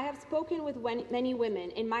 I have spoken with many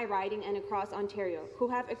women in my riding and across Ontario who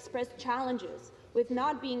have expressed challenges with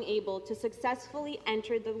not being able to successfully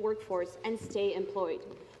enter the workforce and stay employed.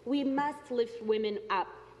 We must lift women up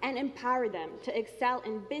and empower them to excel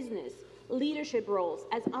in business, leadership roles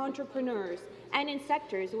as entrepreneurs, and in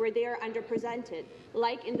sectors where they are underrepresented,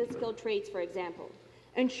 like in the skilled trades, for example.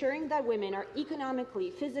 Ensuring that women are economically,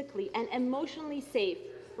 physically, and emotionally safe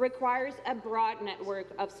requires a broad network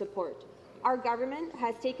of support. Our government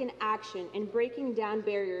has taken action in breaking down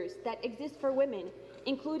barriers that exist for women,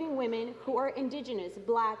 including women who are Indigenous,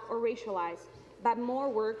 Black, or racialized, but more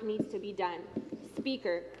work needs to be done.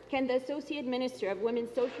 Speaker, can the Associate Minister of Women's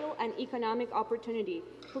Social and Economic Opportunity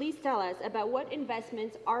please tell us about what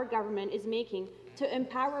investments our government is making to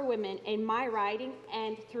empower women in my riding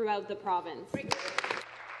and throughout the province?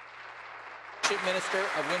 Minister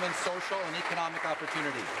of Women's Social and Economic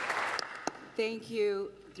Opportunity. Thank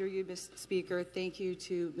you, through you, Mr. Speaker. Thank you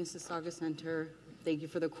to Mississauga Centre. Thank you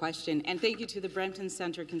for the question. And thank you to the Brampton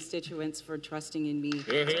Centre constituents for trusting in me.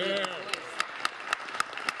 Yeah.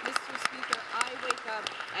 Mr. Speaker, I wake up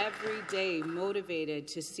every day motivated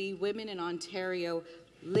to see women in Ontario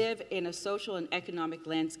live in a social and economic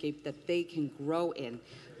landscape that they can grow in.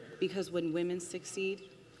 Because when women succeed,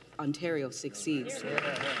 Ontario succeeds.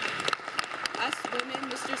 Us women,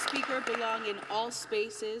 Mr. Speaker, belong in all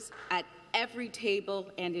spaces, at every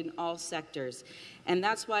table, and in all sectors. And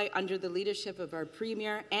that's why, under the leadership of our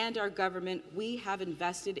Premier and our government, we have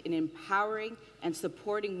invested in empowering and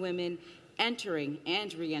supporting women entering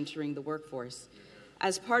and re-entering the workforce.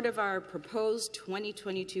 As part of our proposed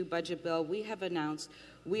 2022 budget bill, we have announced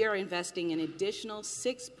we are investing an additional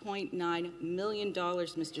 $6.9 million,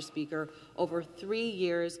 Mr. Speaker, over 3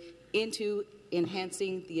 years into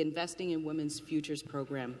enhancing the Investing in Women's Futures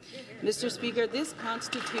program. Mr. Speaker, this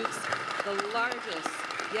constitutes the largest,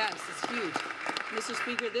 yes, it's huge. Mr.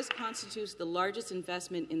 Speaker, this constitutes the largest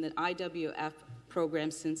investment in the IWF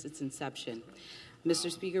program since its inception. Mr.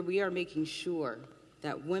 Speaker, we are making sure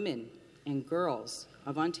that women and girls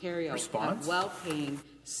of Ontario have well-paying,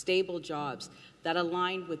 stable jobs that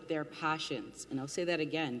align with their passions. And I'll say that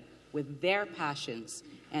again, with their passions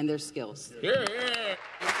and their skills. Yeah.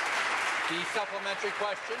 The supplementary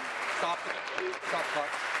question. Stop clock.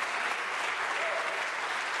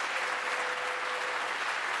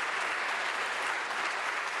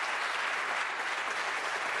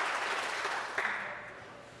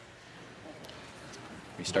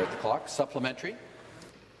 Restart the clock. Supplementary.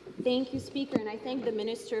 Thank you, Speaker, and I thank the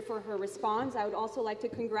Minister for her response. I would also like to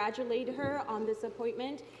congratulate her on this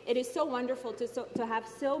appointment. It is so wonderful to have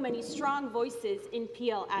so many strong voices in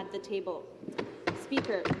Peel at the table.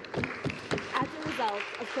 Speaker, as a result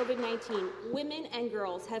of COVID-19, women and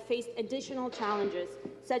girls have faced additional challenges,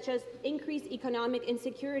 such as increased economic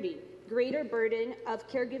insecurity, greater burden of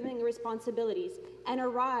caregiving responsibilities, and a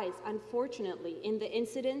rise, unfortunately, in the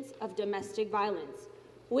incidence of domestic violence.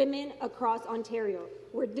 Women across Ontario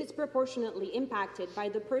were disproportionately impacted by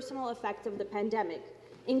the personal effects of the pandemic,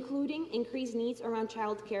 including increased needs around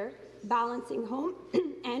childcare, balancing home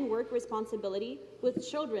and work responsibility, with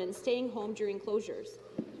children staying home during closures.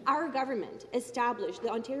 Our government established the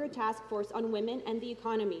Ontario Task Force on Women and the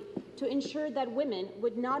Economy to ensure that women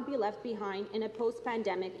would not be left behind in a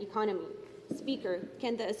post-pandemic economy. Speaker,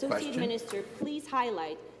 can the Associate Minister please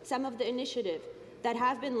highlight some of the initiatives that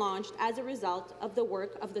have been launched as a result of the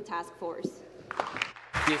work of the task force?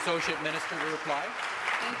 The Associate Minister to reply.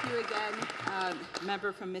 Thank you again,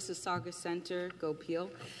 member from Mississauga Centre, Go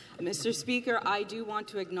Peel. Mr. Speaker, I do want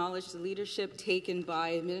to acknowledge the leadership taken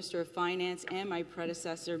by Minister of Finance and my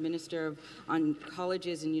predecessor, Minister on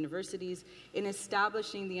Colleges and Universities, in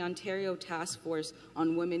establishing the Ontario Task Force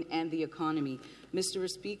on Women and the Economy. Mr.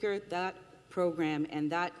 Speaker, that program,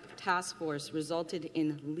 and that task force resulted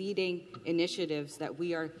in leading initiatives that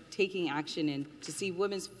we are taking action in to see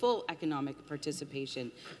women's full economic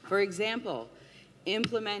participation. For example,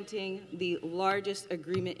 implementing the largest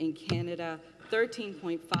agreement in Canada,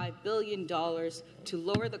 $13.5 billion to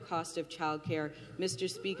lower the cost of childcare. Mr.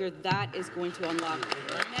 Speaker, that is going to unlock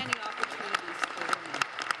many opportunities for women.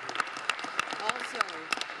 Also,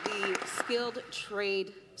 the skilled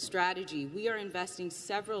trade strategy. We are investing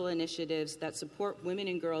several initiatives that support women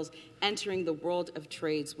and girls entering the world of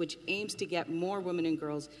trades, which aims to get more women and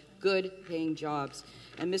girls good-paying jobs.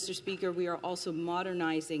 And, Mr. Speaker, we are also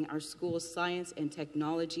modernizing our school's science and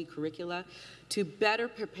technology curricula to better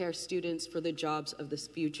prepare students for the jobs of the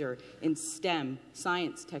future in STEM,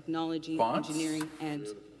 science, technology, engineering, and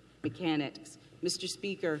mechanics. Mr.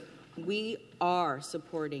 Speaker, we are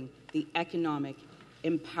supporting the economic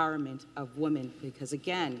empowerment of women because,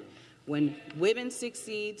 again, when women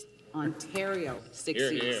succeed, Ontario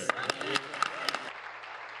succeeds. Hear, hear.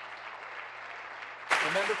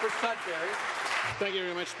 The member for Sudbury. Thank you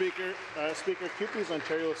very much, Speaker. Speaker, CUPE's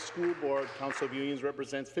Ontario School Board Council of Unions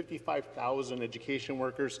represents 55,000 education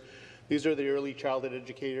workers. These are the early childhood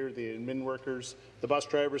educators, the admin workers, the bus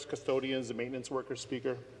drivers, custodians, the maintenance workers,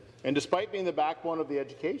 Speaker. And despite being the backbone of the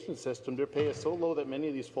education system, their pay is so low that many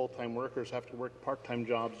of these full-time workers have to work part-time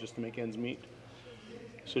jobs just to make ends meet.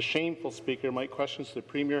 It's a shameful, Speaker. My questions to the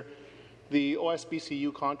Premier. The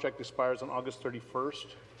OSBCU contract expires on August 31st.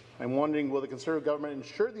 I'm wondering, will the Conservative government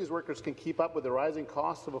ensure these workers can keep up with the rising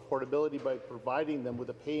cost of affordability by providing them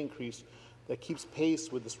with a pay increase that keeps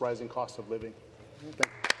pace with this rising cost of living?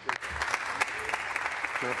 Thank you.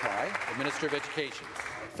 To reply, the Minister of Education.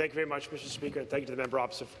 Thank you very much, Mr. Speaker, and thank you to the member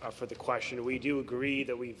opposite for the question. We do agree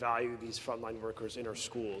that we value these frontline workers in our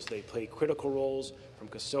schools. They play critical roles from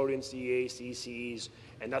custodians to EAs to ECEs,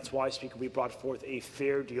 and that's why, Speaker, we brought forth a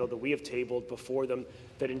fair deal that we have tabled before them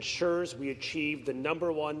that ensures we achieve the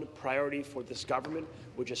 #1 priority for this government,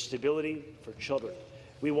 which is stability for children.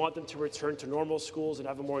 We want them to return to normal schools and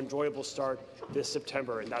have a more enjoyable start this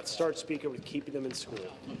September, and that starts, Speaker, with keeping them in school.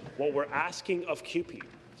 What we're asking of CUPE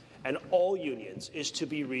and all unions is to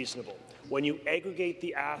be reasonable. When you aggregate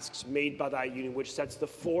the asks made by that union, which sets the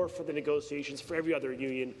floor for the negotiations for every other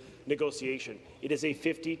union negotiation, it is a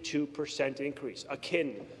 52% increase,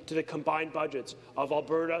 akin to the combined budgets of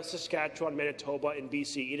Alberta, Saskatchewan, Manitoba, and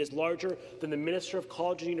BC. It is larger than the Minister of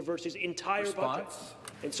College and University's entire budget.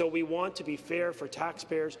 And so we want to be fair for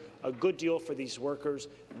taxpayers, a good deal for these workers,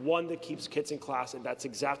 one that keeps kids in class, and that's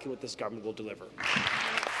exactly what this government will deliver.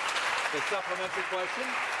 The supplementary question.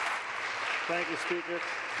 Thank you, Speaker.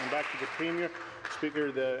 And back to the Premier. Speaker,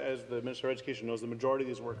 as the Minister of Education knows, the majority of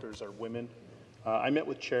these workers are women. I met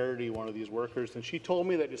with Charity, one of these workers, and she told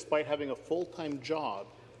me that despite having a full-time job,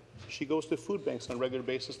 she goes to food banks on a regular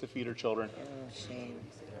basis to feed her children. Oh, shame.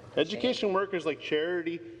 Education workers like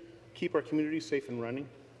Charity keep our community safe and running.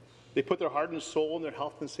 They put their heart and soul and their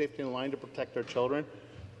health and safety in line to protect our children.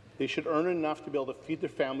 They should earn enough to be able to feed their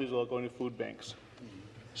families without going to food banks.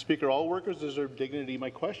 Speaker, all workers deserve dignity. My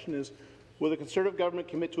question is, will the Conservative government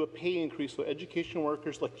commit to a pay increase so education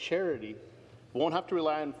workers like Charity won't have to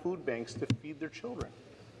rely on food banks to feed their children?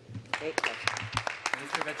 Great question.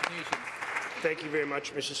 Minister of Education. Thank you very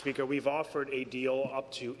much, Mr. Speaker. We've offered a deal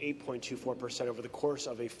up to 8.24% over the course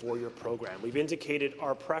of a 4-year program. We've indicated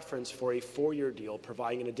our preference for a 4-year deal,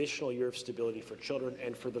 providing an additional year of stability for children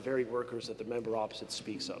and for the very workers that the member opposite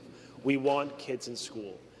speaks of. We want kids in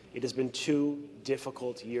school. It has been 2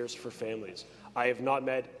 difficult years for families. I have not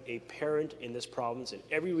met a parent in this province, in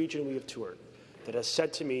every region we have toured, that has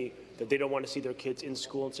said to me that they don't want to see their kids in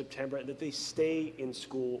school in September and that they stay in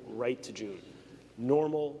school right to June.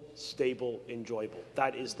 Normal, stable, enjoyable.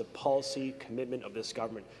 That is the policy commitment of this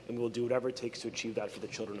government, and we will do whatever it takes to achieve that for the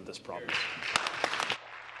children of this province.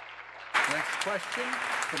 Next question,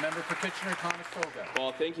 the member for Kitchener-Conestoga.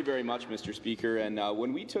 Well, thank you very much, Mr. Speaker. And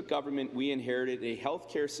when we took government, we inherited a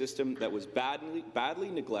healthcare system that was badly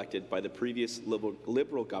neglected by the previous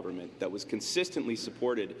Liberal government that was consistently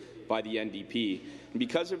supported by the NDP. And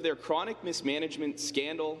because of their chronic mismanagement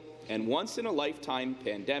scandal and once-in-a-lifetime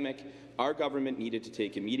pandemic, our government needed to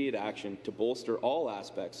take immediate action to bolster all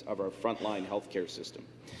aspects of our frontline healthcare system.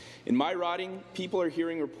 In my riding, people are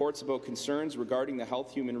hearing reports about concerns regarding the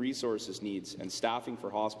health human resources needs and staffing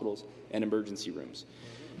for hospitals and emergency rooms.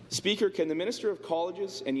 Speaker, can the Minister of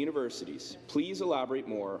Colleges and Universities please elaborate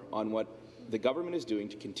more on what the government is doing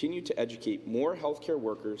to continue to educate more healthcare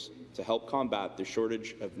workers to help combat the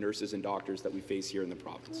shortage of nurses and doctors that we face here in the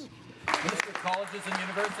province? Minister of Colleges and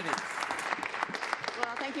Universities.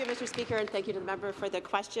 Well, thank you, Mr. Speaker, and thank you to the member for the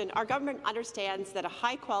question. Our government understands that a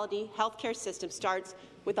high-quality healthcare system starts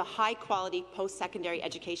with a high-quality post-secondary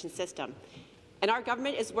education system. And our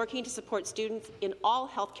government is working to support students in all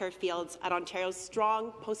healthcare fields at Ontario's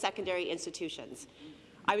strong post-secondary institutions.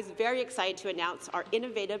 I was very excited to announce our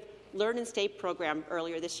innovative Learn and Stay program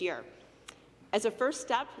earlier this year. As a first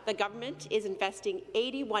step, the government is investing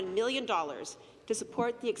 $81 million to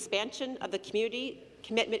support the expansion of the Community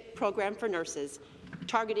Commitment Program for nurses,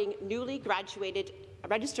 targeting newly graduated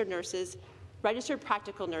registered nurses, registered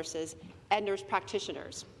practical nurses, and nurse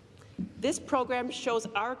practitioners. This program shows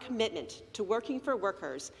our commitment to working for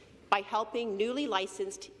workers by helping newly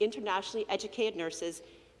licensed, internationally educated nurses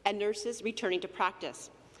and nurses returning to practice.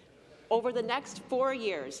 Over the next 4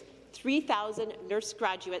 years, 3,000 nurse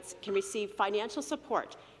graduates can receive financial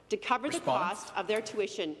support to cover the cost of their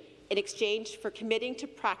tuition in exchange for committing to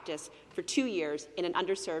practice for 2 years in an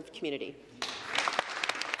underserved community.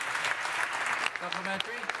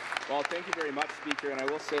 Supplementary. Well, thank you very much, Speaker. And I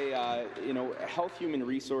will say, health human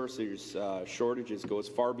resources shortages goes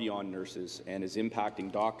far beyond nurses and is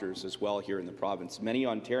impacting doctors as well here in the province. Many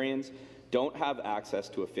Ontarians don't have access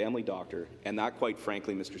to a family doctor, and that, quite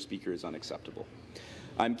frankly, Mr. Speaker, is unacceptable.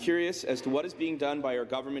 I'm curious as to what is being done by our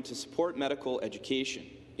government to support medical education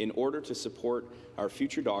in order to support our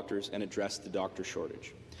future doctors and address the doctor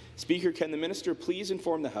shortage. Speaker, can the minister please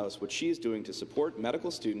inform the House what she is doing to support medical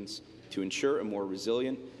students to ensure a more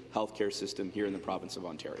resilient healthcare system here in the province of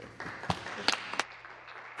Ontario?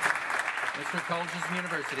 Mr. Colleges and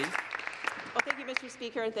Universities. Well, thank you, Mr.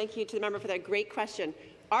 Speaker, and thank you to the member for that great question.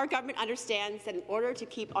 Our government understands that in order to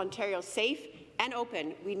keep Ontario safe and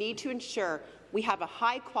open, we need to ensure we have a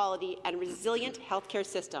high-quality and resilient healthcare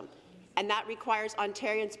system, and that requires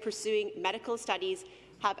Ontarians pursuing medical studies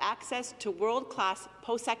have access to world-class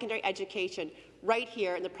post-secondary education right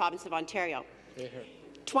here in the province of Ontario.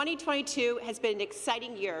 2022 has been an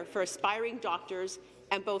exciting year for aspiring doctors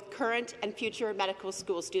and both current and future medical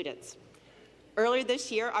school students. Earlier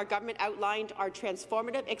this year, our government outlined our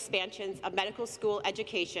transformative expansions of medical school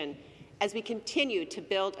education as we continue to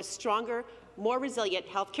build a stronger, more resilient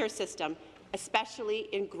healthcare system, especially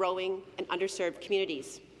in growing and underserved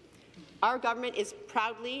communities. Our government is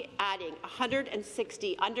proudly adding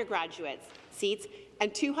 160 undergraduate seats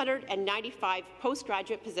and 295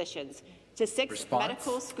 postgraduate positions to 6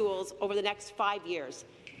 medical schools over the next 5 years.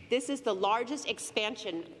 This is the largest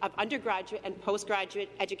expansion of undergraduate and postgraduate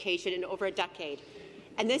education in over a decade.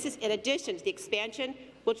 And this is in addition to the expansion,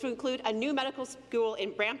 which will include a new medical school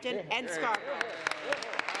in Brampton and Scarborough.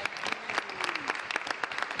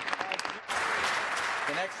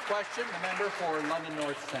 The next question, the member for London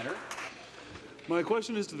North Centre. My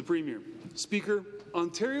question is to the Premier. Speaker,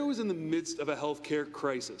 Ontario is in the midst of a healthcare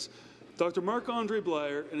crisis. Dr. Marc-Andre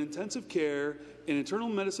Blair, an intensive care and internal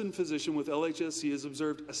medicine physician with LHSC, has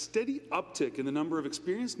observed a steady uptick in the number of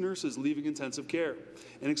experienced nurses leaving intensive care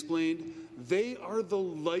and explained they are the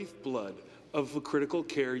lifeblood of a critical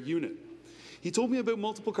care unit. He told me about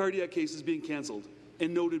multiple cardiac cases being cancelled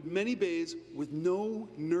and noted many bays with no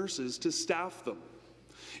nurses to staff them.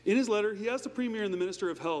 In his letter, he asked the Premier and the Minister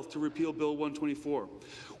of Health to repeal Bill 124.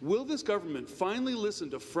 Will this government finally listen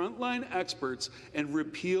to frontline experts and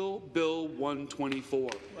repeal Bill 124?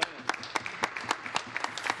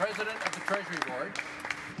 President of the Treasury Board.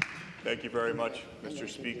 Thank you very much, Mr.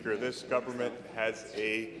 Speaker. This government has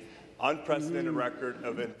an unprecedented record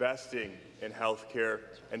of investing in health care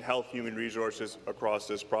and health human resources across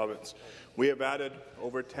this province. We have added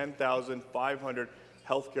over 10,500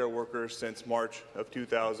 healthcare workers since March of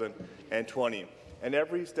 2020. And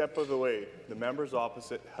every step of the way, the members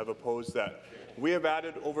opposite have opposed that. We have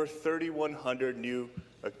added over 3,100 new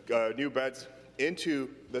beds into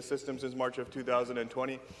the system since March of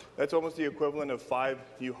 2020. That's almost the equivalent of 5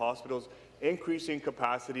 new hospitals, increasing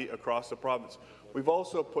capacity across the province. We've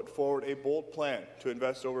also put forward a bold plan to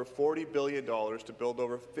invest over $40 billion to build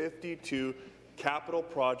over 52 capital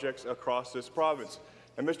projects across this province.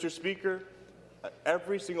 And Mr. Speaker,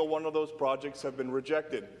 every single one of those projects have been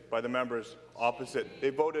rejected by the members opposite. They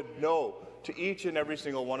voted no to each and every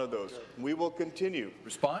single one of those. We will continue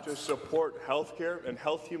to support healthcare and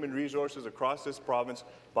health human resources across this province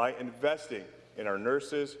by investing in our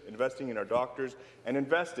nurses, investing in our doctors, and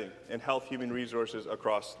investing in health human resources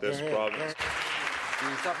across this province.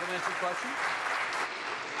 The supplementary question.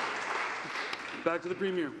 Back to the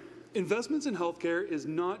Premier. Investments in healthcare is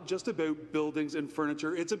not just about buildings and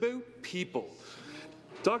furniture, it's about people.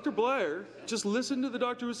 Dr. Blair just listened to the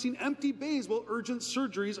doctor who's seen empty bays while urgent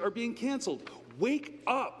surgeries are being cancelled. Wake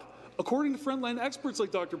up! According to frontline experts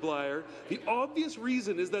like Dr. Blair, the obvious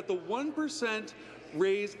reason is that the 1%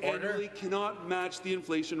 raise annually cannot match the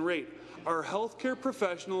inflation rate. Our healthcare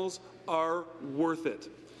professionals are worth it.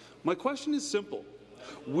 My question is simple.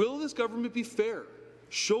 Will this government be fair,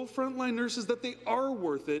 show frontline nurses that they are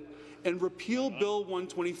worth it, and repeal Bill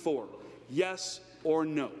 124? Yes or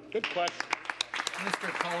no? Good question. Minister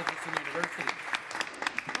of Colleges and Universities.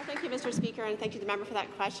 Well, thank you, Mr. Speaker, and thank you to the member for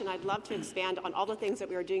that question. I'd love to expand on all the things that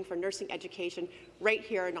we are doing for nursing education right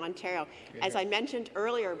here in Ontario. As I mentioned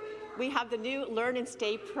earlier, we have the new Learn and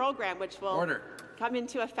Stay program, which will come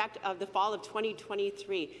into effect of the fall of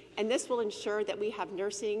 2023, and this will ensure that we have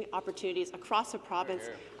nursing opportunities across the province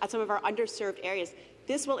at some of our underserved areas.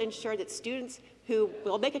 This will ensure that students who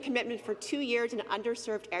will make a commitment for 2 years in an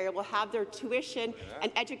underserved area will have their tuition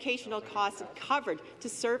and educational costs covered to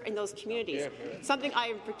serve in those communities, something I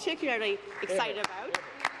am particularly excited about.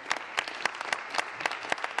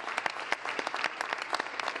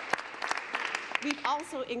 We've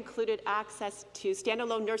also included access to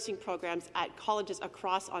standalone nursing programs at colleges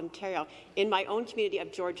across Ontario. In my own community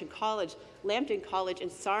of Georgian College, Lambton College,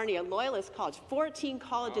 and Sarnia Loyalist College, 14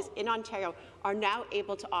 colleges in Ontario are now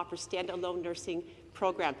able to offer standalone nursing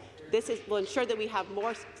program. This will ensure that we have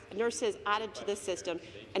more nurses added to the system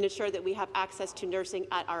and ensure that we have access to nursing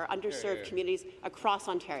at our underserved communities across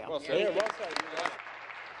Ontario.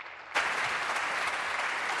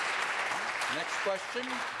 Next question.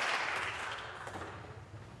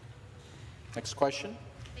 Next question.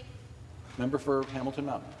 Member for Hamilton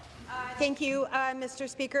Mountain. Thank you, Mr.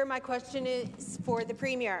 Speaker. My question is for the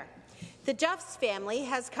Premier. The Duffs family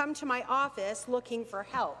has come to my office looking for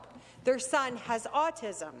help. Their son has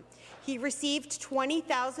autism. He received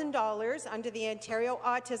 $20,000 under the Ontario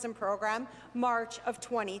Autism Program March of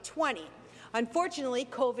 2020. Unfortunately,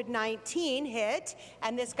 COVID-19 hit,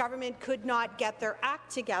 and this government could not get their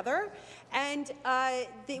act together, and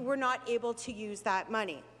they were not able to use that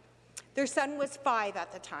money. Their son was 5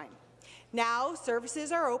 at the time. Now,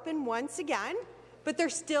 services are open once again, but they're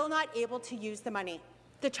still not able to use the money.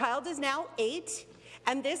 The child is now 8,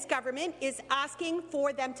 and this government is asking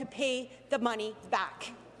for them to pay the money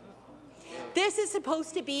back. This is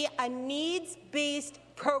supposed to be a needs-based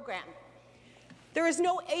program. There is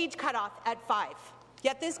no age cutoff at 5,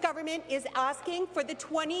 yet this government is asking for the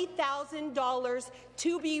 $20,000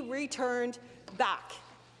 to be returned back.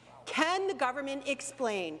 Can the government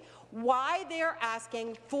explain why they're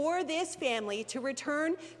asking for this family to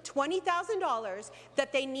return $20,000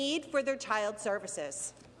 that they need for their child's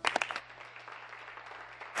services?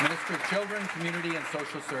 Minister of Children, Community and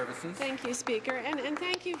Social Services. Thank you, Speaker, and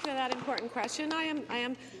thank you for that important question. I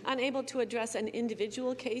am unable to address an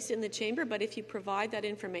individual case in the chamber, but if you provide that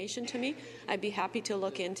information to me, I'd be happy to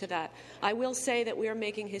look into that. I will say that we are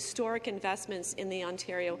making historic investments in the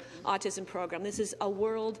Ontario Autism Program. This is a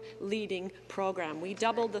world-leading program. We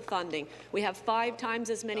doubled the funding. We have 5 times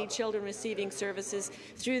as many children receiving services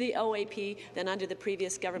through the OAP than under the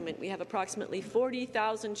previous government. We have approximately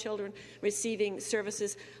 40,000 children receiving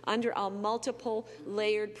services under a multiple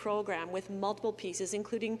layered program with multiple pieces,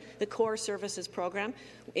 including the core services program,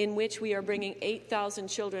 in which we are bringing 8,000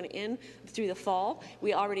 children in through the fall.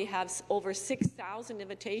 We already have over 6,000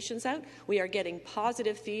 invitations out. We are getting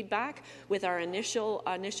positive feedback with our initial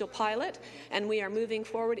pilot, and we are moving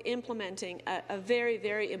forward implementing a very,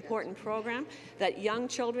 very important program that young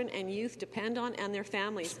children and youth depend on, and their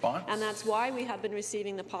families. And that's why we have been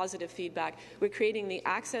receiving the positive feedback. We're creating the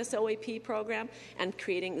Access OAP program and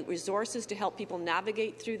creating resources to help people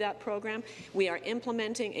navigate through that program. We are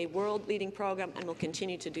implementing a world-leading program and will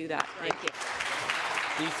continue to do that. Thank you.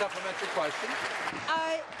 The supplementary question.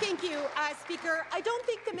 Thank you, Speaker. I don't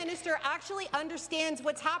think the minister actually understands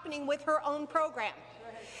what's happening with her own program.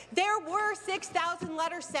 There were 6,000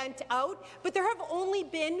 letters sent out, but there have only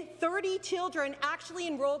been 30 children actually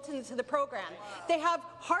enrolled into the program. They have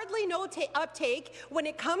hardly no uptake when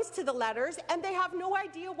it comes to the letters, and they have no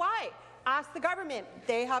idea why. Ask the government.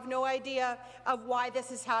 They have no idea of why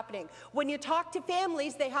this is happening. When you talk to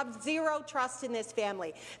families, they have zero trust in this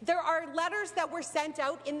family. There are letters that were sent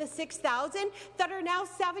out in the 6,000 that are now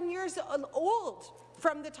 7 years old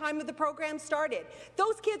from the time of the program started.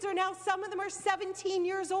 Those kids are now, some of them are 17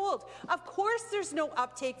 years old. Of course there's no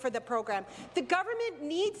uptake for the program. The government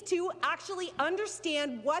needs to actually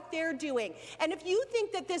understand what they're doing. And if you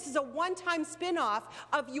think that this is a one-time spin-off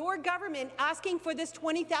of your government asking for this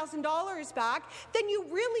 $20,000 back, then you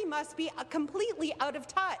really must be completely out of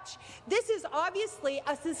touch. This is obviously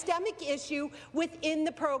a systemic issue within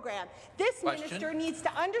the program. This minister needs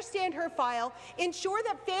to understand her file, ensure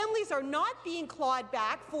that families are not being clawed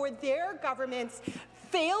back for their government's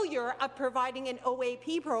failure of providing an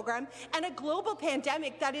OAP program, and a global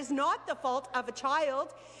pandemic that is not the fault of a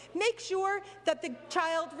child. Make sure that the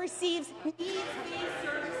child receives needs-based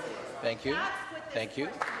services. Thank you. Thank you.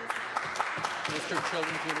 Minister of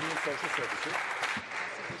Children, Community and Social Services.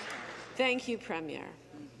 Thank you, Premier,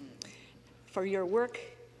 for your work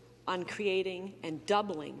on creating and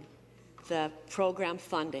doubling the program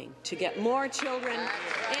funding to get more children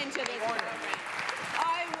into this program.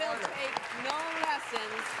 I will take no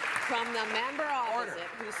lessons from the member opposite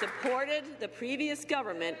who supported the previous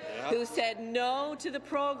government, who said no to the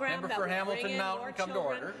program that would bring in more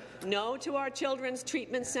children, no to our children's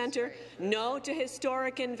treatment centre, no to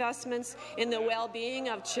historic investments in the well-being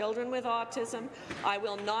of children with autism. I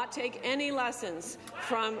will not take any lessons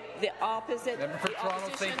from the opposite, the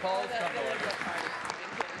opposition or the Liberal Party.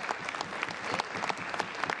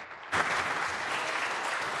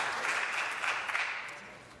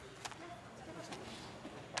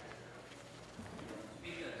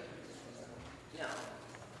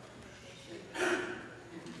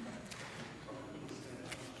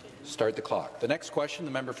 Start the clock. The next question,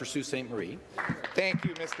 the member for Sault Ste. Marie. Thank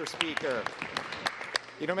you, Mr. Speaker.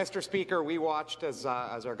 You know, Mr. Speaker, we watched as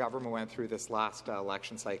our government went through this last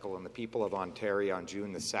election cycle, and the people of Ontario on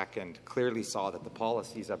June the 2nd clearly saw that the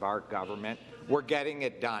policies of our government were getting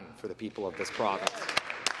it done for the people of this province.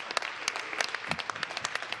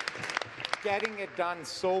 Getting it done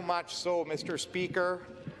so much so, Mr. Speaker,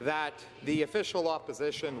 that the official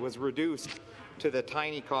opposition was reduced to the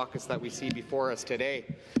tiny caucus that we see before us today.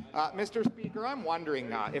 Mr. Speaker, I'm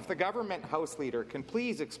wondering if the government House Leader can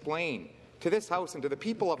please explain to this House and to the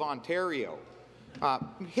people of Ontario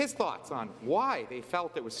his thoughts on why they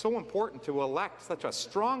felt it was so important to elect such a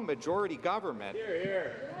strong majority government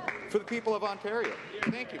for the people of Ontario.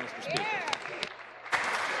 Thank you, Mr. Speaker.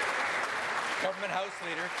 Government House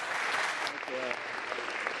Leader.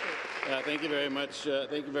 Thank you very much.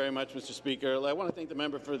 Thank you very much, Mr. Speaker. I want to thank the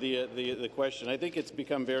member for the question. I think it's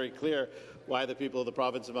become very clear why the people of the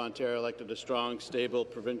province of Ontario elected a strong, stable,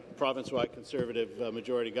 province-wide Conservative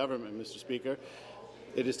majority government, Mr. Speaker.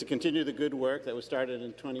 It is to continue the good work that was started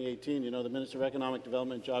in 2018. You know, the Minister of Economic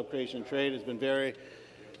Development, Job Creation and Trade has been very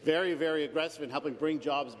aggressive in helping bring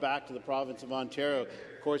jobs back to the province of Ontario.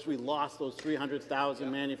 Of course, we lost those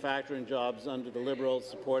 300,000 manufacturing jobs under the Liberals,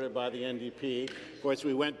 supported by the NDP. Of course,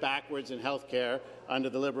 we went backwards in health care under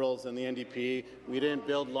the Liberals and the NDP. We didn't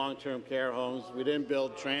build long-term care homes. We didn't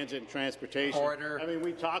build transit and transportation. Order. I mean,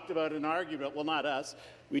 we talked about an argument. Well, not us.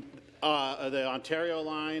 The Ontario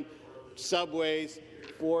line, subways,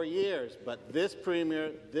 4 years. But this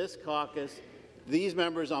Premier, this caucus, these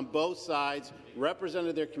members on both sides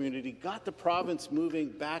represented their community, got the province moving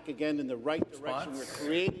back again in the right direction. We're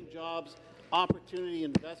creating jobs, opportunity,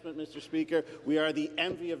 investment, Mr. Speaker. We are the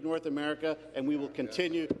envy of North America, and we will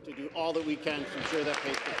continue to do all that we can to ensure that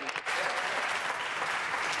pays for people.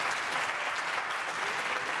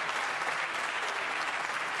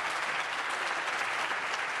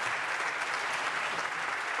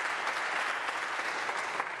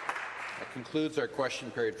 That concludes our question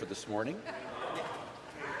period for this morning.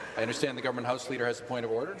 I understand the Government House Leader has a point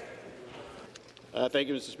of order. Thank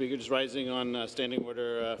you, Mr. Speaker. Just rising on Standing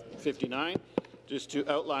Order 59, just to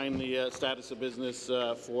outline the status of business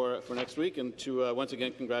for next week, and to once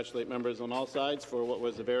again congratulate members on all sides for what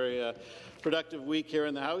was a very productive week here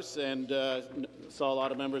in the House, and saw a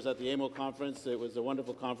lot of members at the AMO conference. It was a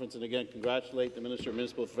wonderful conference, and again congratulate the Minister of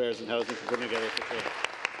Municipal Affairs and Housing for putting together such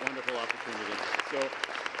a wonderful opportunity. So,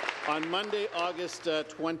 on Monday, August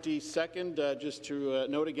 22nd, just to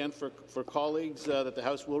note again for colleagues that the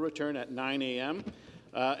House will return at 9 a.m.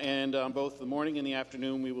 And on both the morning and the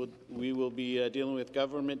afternoon, we will be dealing with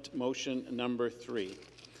Government Motion Number 3.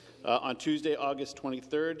 On Tuesday, August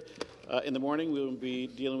 23rd, in the morning, we will be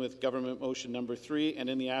dealing with Government Motion Number 3,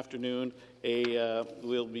 and in the afternoon,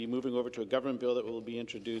 we'll be moving over to a government bill that will be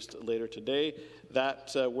introduced later today.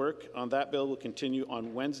 That work on that bill will continue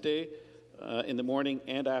on Wednesday, in the morning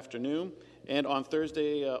and afternoon. And on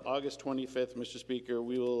Thursday, August 25th, Mr. Speaker,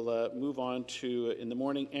 we will move on to, in the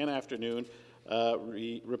morning and afternoon,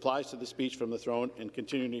 replies to the speech from the throne, and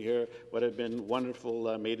continue to hear what have been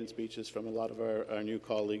wonderful maiden speeches from a lot of our new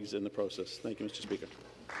colleagues in the process. Thank you, Mr. Speaker.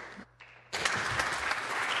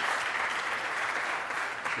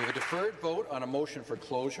 We have a deferred vote on a motion for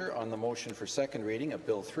closure on the motion for second reading of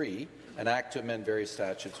Bill 3, an act to amend various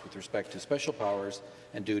statutes with respect to special powers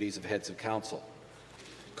and duties of heads of council.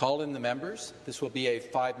 Call in the members. This will be a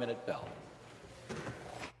 5-minute bell.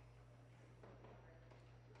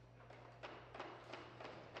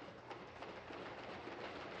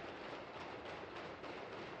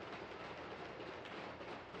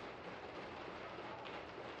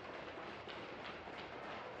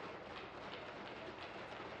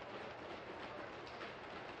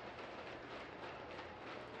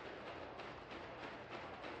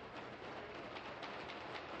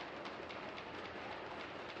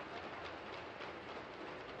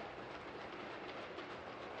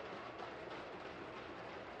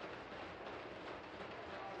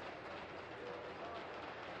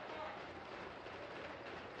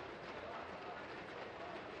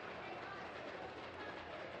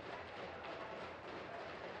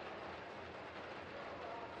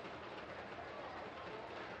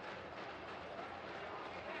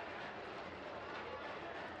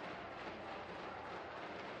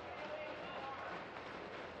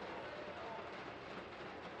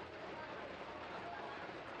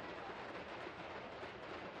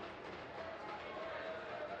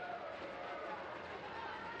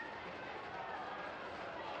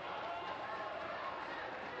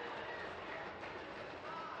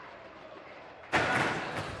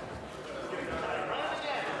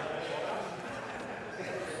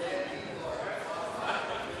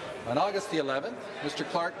 On August the 11th, Mr.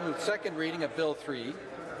 Clark moved second reading of Bill 3,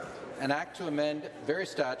 an act to amend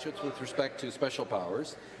various statutes with respect to special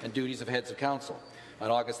powers and duties of heads of council.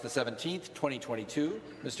 On August the 17th, 2022,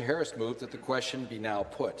 Mr. Harris moved that the question be now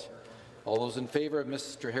put. All those in favour of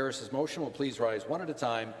Mr. Harris's motion will please rise one at a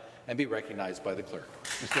time and be recognized by the clerk.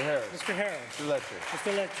 Mr. Harris. Mr. Harris. Mr. Lecce.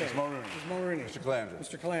 Mr. Lecce. Ms. Mulrooney. Ms. Mulrooney. Mr. Calandra.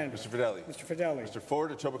 Mr. Calandra. Mr. Fideli. Mr. Fideli. Mr.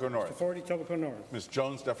 Ford, Etobicoke North. Mr. Ford, Etobicoke North. Ms.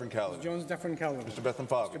 Jones, Dufferin Caledon. Ms. Jones, Dufferin Caledon. Mr. Bethlen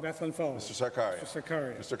Falvey. Mr. Bethlen Falvey. Mr. Sarkaria. Mr.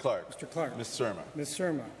 Sarkaria. Mr. Clark. Mr. Clark. Ms. Surma. Ms.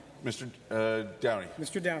 Surma. Mr. Downey.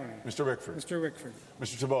 Mr. Downey. Mr. Rickford. Mr. Rickford.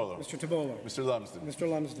 Mr. Tabolo. Mr. Tabolo. Mr. Lumsden. Mr.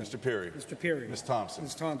 Lumsden. Mr. Peary. Mr. Peary. Ms. Thompson.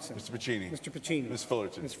 Ms. Thompson. Mr. Pacini. Mr. Pacini. Ms.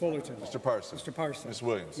 Fullerton. Ms. Fullerton. Mr. Parson. Mr. Parson. Ms.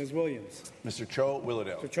 Williams. Ms. Williams. Mr. Cho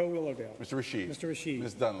Willowdale. Mr. Cho Willowdale. Mr. Rashid. Mr. Rashid.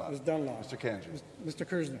 Ms. Dunlop. Ms. Dunlop. Mr. Kanji. Mr.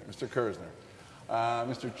 Kersner. Mr. Kersner.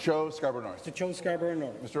 Mr. Cho Scarborough North. Mr. Cho Scarborough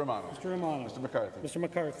North. Mr. Romano. Mr. Romano. Mr. McCarthy. Mr.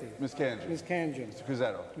 McCarthy. Ms. Kanji. Ms. Kanjan. Mr.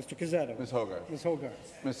 Cuzzetto. Mr. Cuzzetto. Ms. Hogarth. Ms.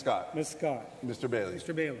 Hogarth. Ms. Scott. Ms. Scott. Mr. Bailey.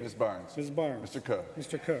 Mr. Bailey. Ms. Barnes. Ms. Barnes. Mr. Coe.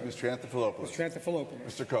 Mr. Coe. Ms. Triantafilopoulos. Mr. Triantafilopoulos.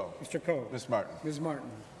 Mr. Coe. Mr. Coe. Ms. Martin. Ms. Martin.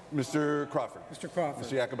 Mr. Crawford. Mr. Crawford.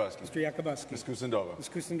 Mr. Yakubuski. Mr. Yakubuski. Ms. Kusindova. Ms.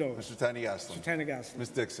 Kusindova. Mr. Tani Gaslin. Mr. Tanagaslan. Ms.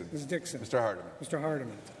 Dixon. Ms. Dixon. Mr. Hardeman. Mr.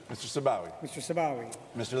 Hardeman. Mr. Sabawi. Mr. Sabawi.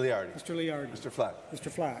 Mr. Liardi. Mr. Liardi. Mr. Flack.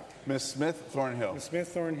 Mr. Flack. Ms. Smith Thornhill. Ms. Smith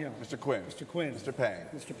Thornhill. Mr. Quinn. Mr. Quinn. Mr. Pang.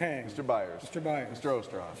 Mr. Pang. Mr. Byers. Mr. Byers. Mr.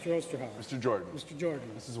 Osterhoff. Mr. Osterhoff. Mr. Jordan. Mr. Jordan.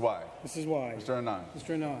 Mrs. Y. Mrs. Y. Mr. Anand.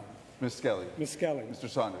 Mr. Anand. Ms. Skelly. Ms. Skelly. Mr.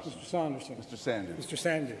 Saunders. Mr. Saunderson. Mr. Sandu. Mr.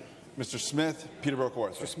 Sandu. Mr. Smith Peterborough Mr.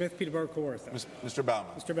 Kawartha. Smith Peterborough Kawartha. Mr.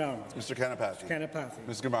 Bauman. Mr. Bauman. Mr. Kanapathy. Mr. Kanapathy.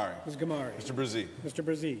 Ms. Gamari. Ms. Gamari. Mr. Brzee. Mr.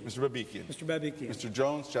 Brzee. Mr. Babikian. Mr. Babikian. Mr.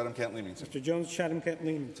 Jones, Chatham-Kent Leamington. Mr. Jones, Chatham-Kent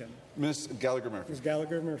Leamington. Ms. Gallagher-Murphy. Ms.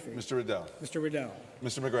 Gallagher-Murphy. Mr. Riddell. Mr. Riddell.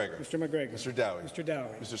 Mr. McGregor. Mr. McGregor. Mr. Dowie. Mr.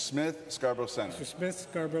 Dowie. Mr. Smith, Scarborough Centre. Mr. Smith,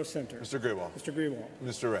 Scarborough Centre. Mr. Grewal. Mr. Grewal.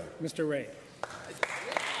 Mr. Ray. Mr. Ray.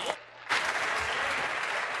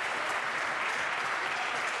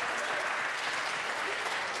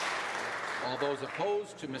 All those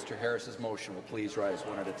opposed to Mr. Harris's motion will please rise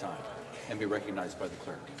one at a time and be recognized by the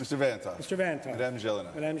clerk. Mr. Vanthof. Mr. Vanthof. Madame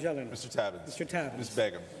Jelena. Madame Jelena. Mr. Tabbins. Mr. Tabbins. Ms.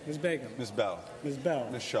 Begum. Ms. Begum. Ms. Bell. Ms. Bell.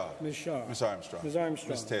 Ms. Shaw. Ms. Shaw. Ms. Armstrong. Ms. Armstrong.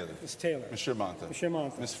 Ms. Taylor. Ms. Taylor. Ms. Shermantha. Ms.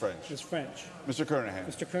 Shermantha. Ms. French. Ms. French. Mr. Kernahan.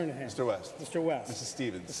 Mr. Kernahan. Mr. West. Mr. West. Mrs.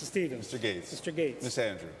 Stevens. Mrs. Stevens. Mr. Gates. Mr. Gates. Ms.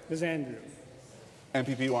 Andrew. Ms. Andrew.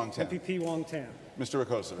 MPP Wong Tam. MPP Wong Tam. Mr.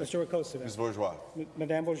 Rakocevic. Mr. Rakocevic. Ms. Bourgeois.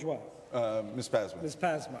 Madame Bourgeois. Ms. Pasma. Ms.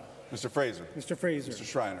 Pasma. Mr. Fraser. Mr. Fraser. Mr.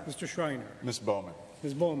 Schreiner. Mr. Schreiner. Ms. Bowman.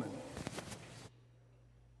 Ms. Bowman.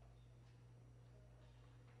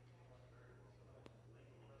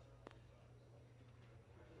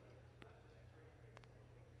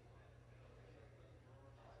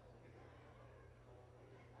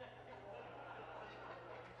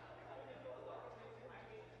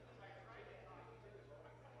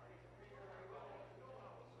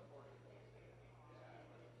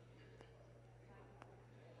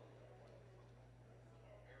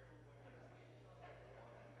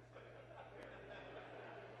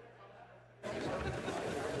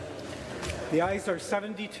 The ayes are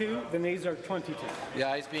 72, the nays are 22. The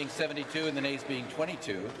ayes being 72 and the nays being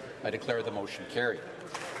 22, I declare the motion carried.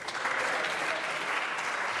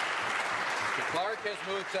 Mr. Clark has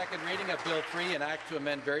moved second reading of Bill 3, an act to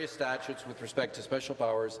amend various statutes with respect to special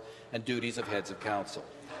powers and duties of heads of council.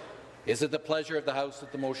 Is it the pleasure of the House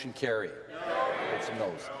that the motion carry? No. Some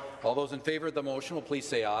noes. All those in favour of the motion will please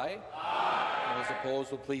say aye. Aye. Those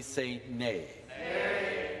opposed will please say nay.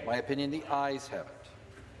 Nay. My opinion, the ayes have it.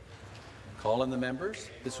 Call in the members.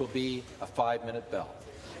 This will be a 5-minute bell.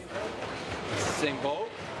 Sing vote.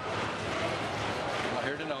 I'm not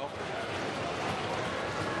here to know.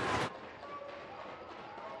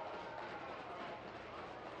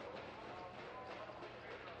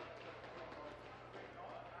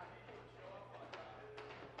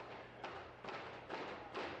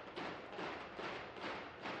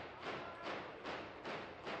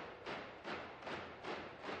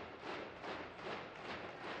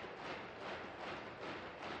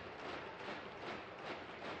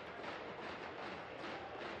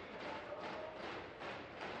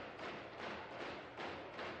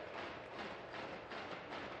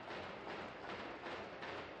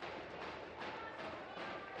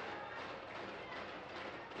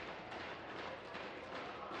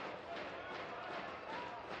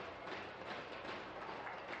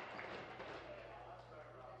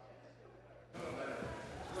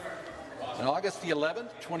 On August the 11th,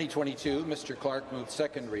 2022, Mr. Clark moved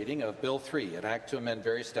second reading of Bill 3, an act to amend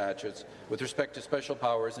various statutes with respect to special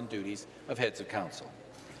powers and duties of heads of council.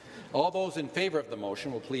 All those in favour of the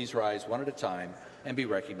motion will please rise one at a time and be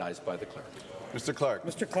recognized by the clerk. Mr. Clark.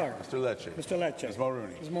 Mr. Clark. Mr. Lecce. Mr. Lecce. Ms.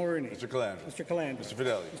 Mulrooney. Ms. Mulrooney. Mr. Calandra. Mr. Calandra. Mr.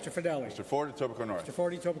 Fidelli. Mr. Fidelli. Mr. Ford, Etobicoke North. Mr.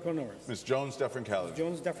 Ford, Etobicoke North. Ms. Jones, Dufferin Caledon.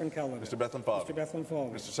 Jones, Dufferin Caledon. Mr. Bethlen Falvey. Mr. Bethlen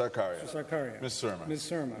Falvey. Mr. Sarkaria. Mr. Sarkaria. Ms. Surma. Ms.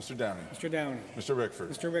 Surma. Mr. Downey. Mr. Downey. Mr. Rickford.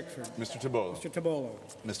 Mr. Rickford. Mr. Tabolo. Mr. Tabolo.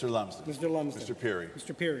 Mr. Lumsden. Mr. Lumsden. Mr. Peary.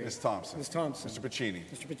 Mr. Peary. Ms. Thompson. Ms. Thompson. Mr. Pacini.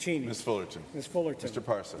 Mr. Pacini. Ms. Fullerton. Ms. Fullerton. Mr.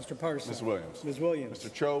 Parson. Mr. Parson. Ms. Williams. Ms. Williams.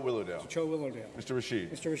 Mr. Cho Willowdale. Mr. Cho Willowdale. Mr. Rashid.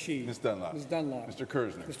 Mr. Rashid. Ms. Dunlop. Ms. Dunlop. Mr.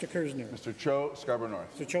 Kersner. Mr. Kersner. Mr. Cho Scarborough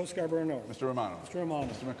North. Mr. Cho Scarborough North. Mr. Romano. Mr. Romano.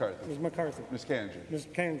 Mr. McCarthy. Ms. McCarthy. Ms. Kanjan. Ms.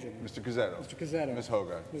 Kanjan. Mr. Gazzetto. Mr. Gazzetto. Ms.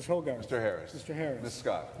 Hogarth. Ms. Hogarth. Mr. Harris. Mr. Harris. Ms.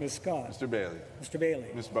 Scott. Ms. Scott. Mr. Bailey. Mr. Bailey.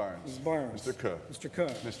 Ms. Barnes. Ms. Barnes. Mr. Cook. Mr.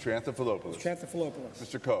 Cook. Ms. Trianthophilopoulos. Mr. Trianthophilopoulos.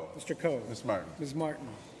 Mr. Coe. Mr. Coe. Ms. Martin. Ms. Martin.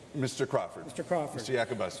 Mr. Crawford. Mr. Crawford. Mr.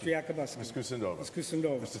 Yakubuski. Mr. Yakubuski. Ms. Kusindova. Ms.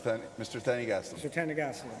 Kusindova. Mr. Thanigasalam. Mr.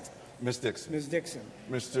 Tanagaslan. Ms. Dixon. Ms. Dixon.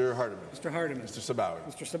 Mr. Hardeman. Mr. Hardeman. Mr. Sabawi.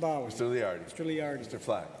 Mr. Sabawi. Mr. Liardi. Mr. Liardi. Mr.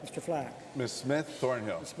 Flack. Mr. Flack. Ms. Smith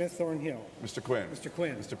Thornhill. Ms. Smith Thornhill. Mr. Quinn. Mr.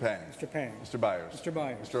 Quinn. Mr. Pang. Mr. Pang. Mr. Byers. Mr.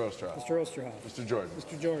 Byers. Mr. Osterhoff. Mr. Osterhoff. Mr. Jordan.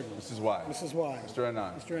 Mr. Jordan. Mrs. Y. Mrs. Y. Mr.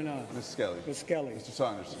 Anand. Mr. Anand. Ms. Skelly. Ms. Skelly. Mr.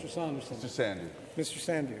 Saunderson. Mr. Saunderson. Mr. Sandu. Mr.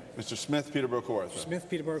 Sandu. Mr. Smith Peterborough Kawartha. Smith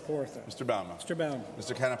Peterborough Kawartha. Mr. Bauma. Mr. Bauma.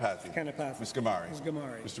 Mr. Kanapathy. Kanapathy. Ms. Gamari. Ms.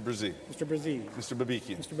 Gamari. Mr. Brzee. Mr. Brzee. Mr.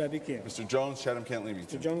 Babikian. Mr. Babikian. Mr. Jones, Chatham Kent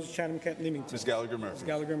Leamington. Mr. Jones, Chatham Kent Leamington. Ms. Gallagher Murphy. Ms.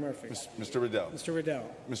 Gallagher Murphy. Mr. Riddell. Mr. Riddell.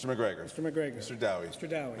 Mr. McGregor. Mr. McGregor. Mr. Dowie. Mr.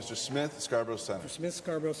 Dowie. Mr. Smith, Scarborough Centre. Mr. Smith,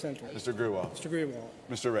 Scarborough Centre. Mr. Grewal. Mr. Grewal.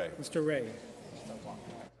 Mr. Ray. Mr. Ray.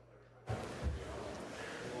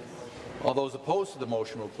 All those opposed to the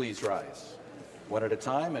motion will please rise. One at a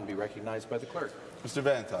time and be recognized by the clerk. Mr.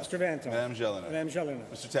 Vantoff. Mr. Vantoff. Madame Jelena. Madame Jelena.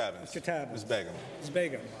 Mr. Tabbins. Mr. Tabbins. Ms. Begum. Ms.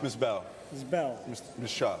 Begum. Ms. Bell. Ms. Bell.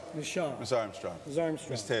 Ms. Shaw. Ms. Shaw. Ms. Armstrong. Ms.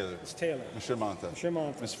 Armstrong. Ms. Taylor. Ms. Taylor. Mr. Monta. Mr.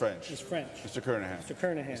 Monta. Ms. French. Ms. French. Mr. Kernahan. Mr.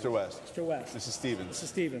 Kernahan. Mr. West. Mr. West. Mrs. Stevens. Mrs.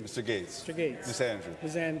 Stevens. Mr. Gates. Mr. Gates. Ms. Andrew.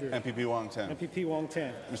 Ms. Andrew. MPP Wong Tam. MPP Wong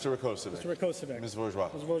Tam. Mr. Rakocevic. Mr. Rakocevic. Ms. Bourgeois.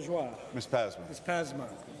 Ms. Bourgeois. Ms. Pasma. Ms. Pasma.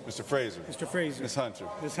 Mr. Fraser. Mr. Fraser. Ms. Hunter.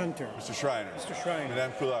 Ms. Hunter. Mr. Schreiner. Mr. Schreiner.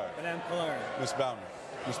 Madame Coulard. Madame Collard. Ms. Bauman.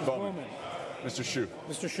 Ms. Ms. Bowman. Bowman. Mr. Shue.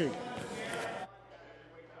 Mr. Shue.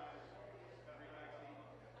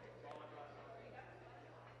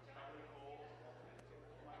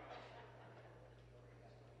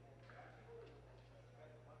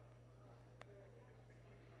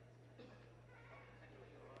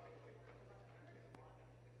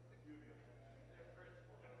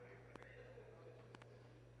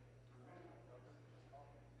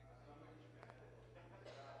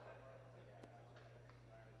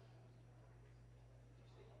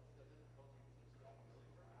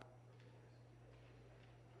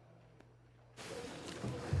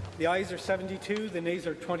 The ayes are 72, the nays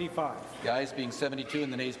are 25. The ayes being 72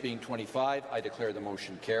 and the nays being 25, I declare the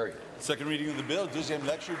motion carried. Second reading of the bill, deuxième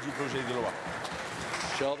lecture du projet de loi.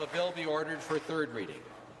 Shall the bill be ordered for third reading?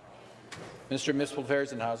 Minister of Municipal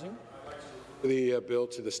Affairs and Housing. The bill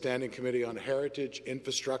to the Standing Committee on Heritage,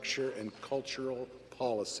 Infrastructure and Cultural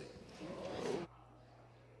Policy.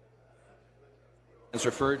 It's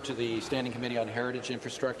referred to the Standing Committee on Heritage,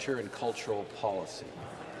 Infrastructure and Cultural Policy.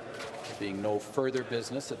 There being no further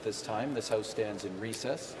business at this time, this House stands in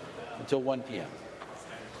recess until 1 p.m.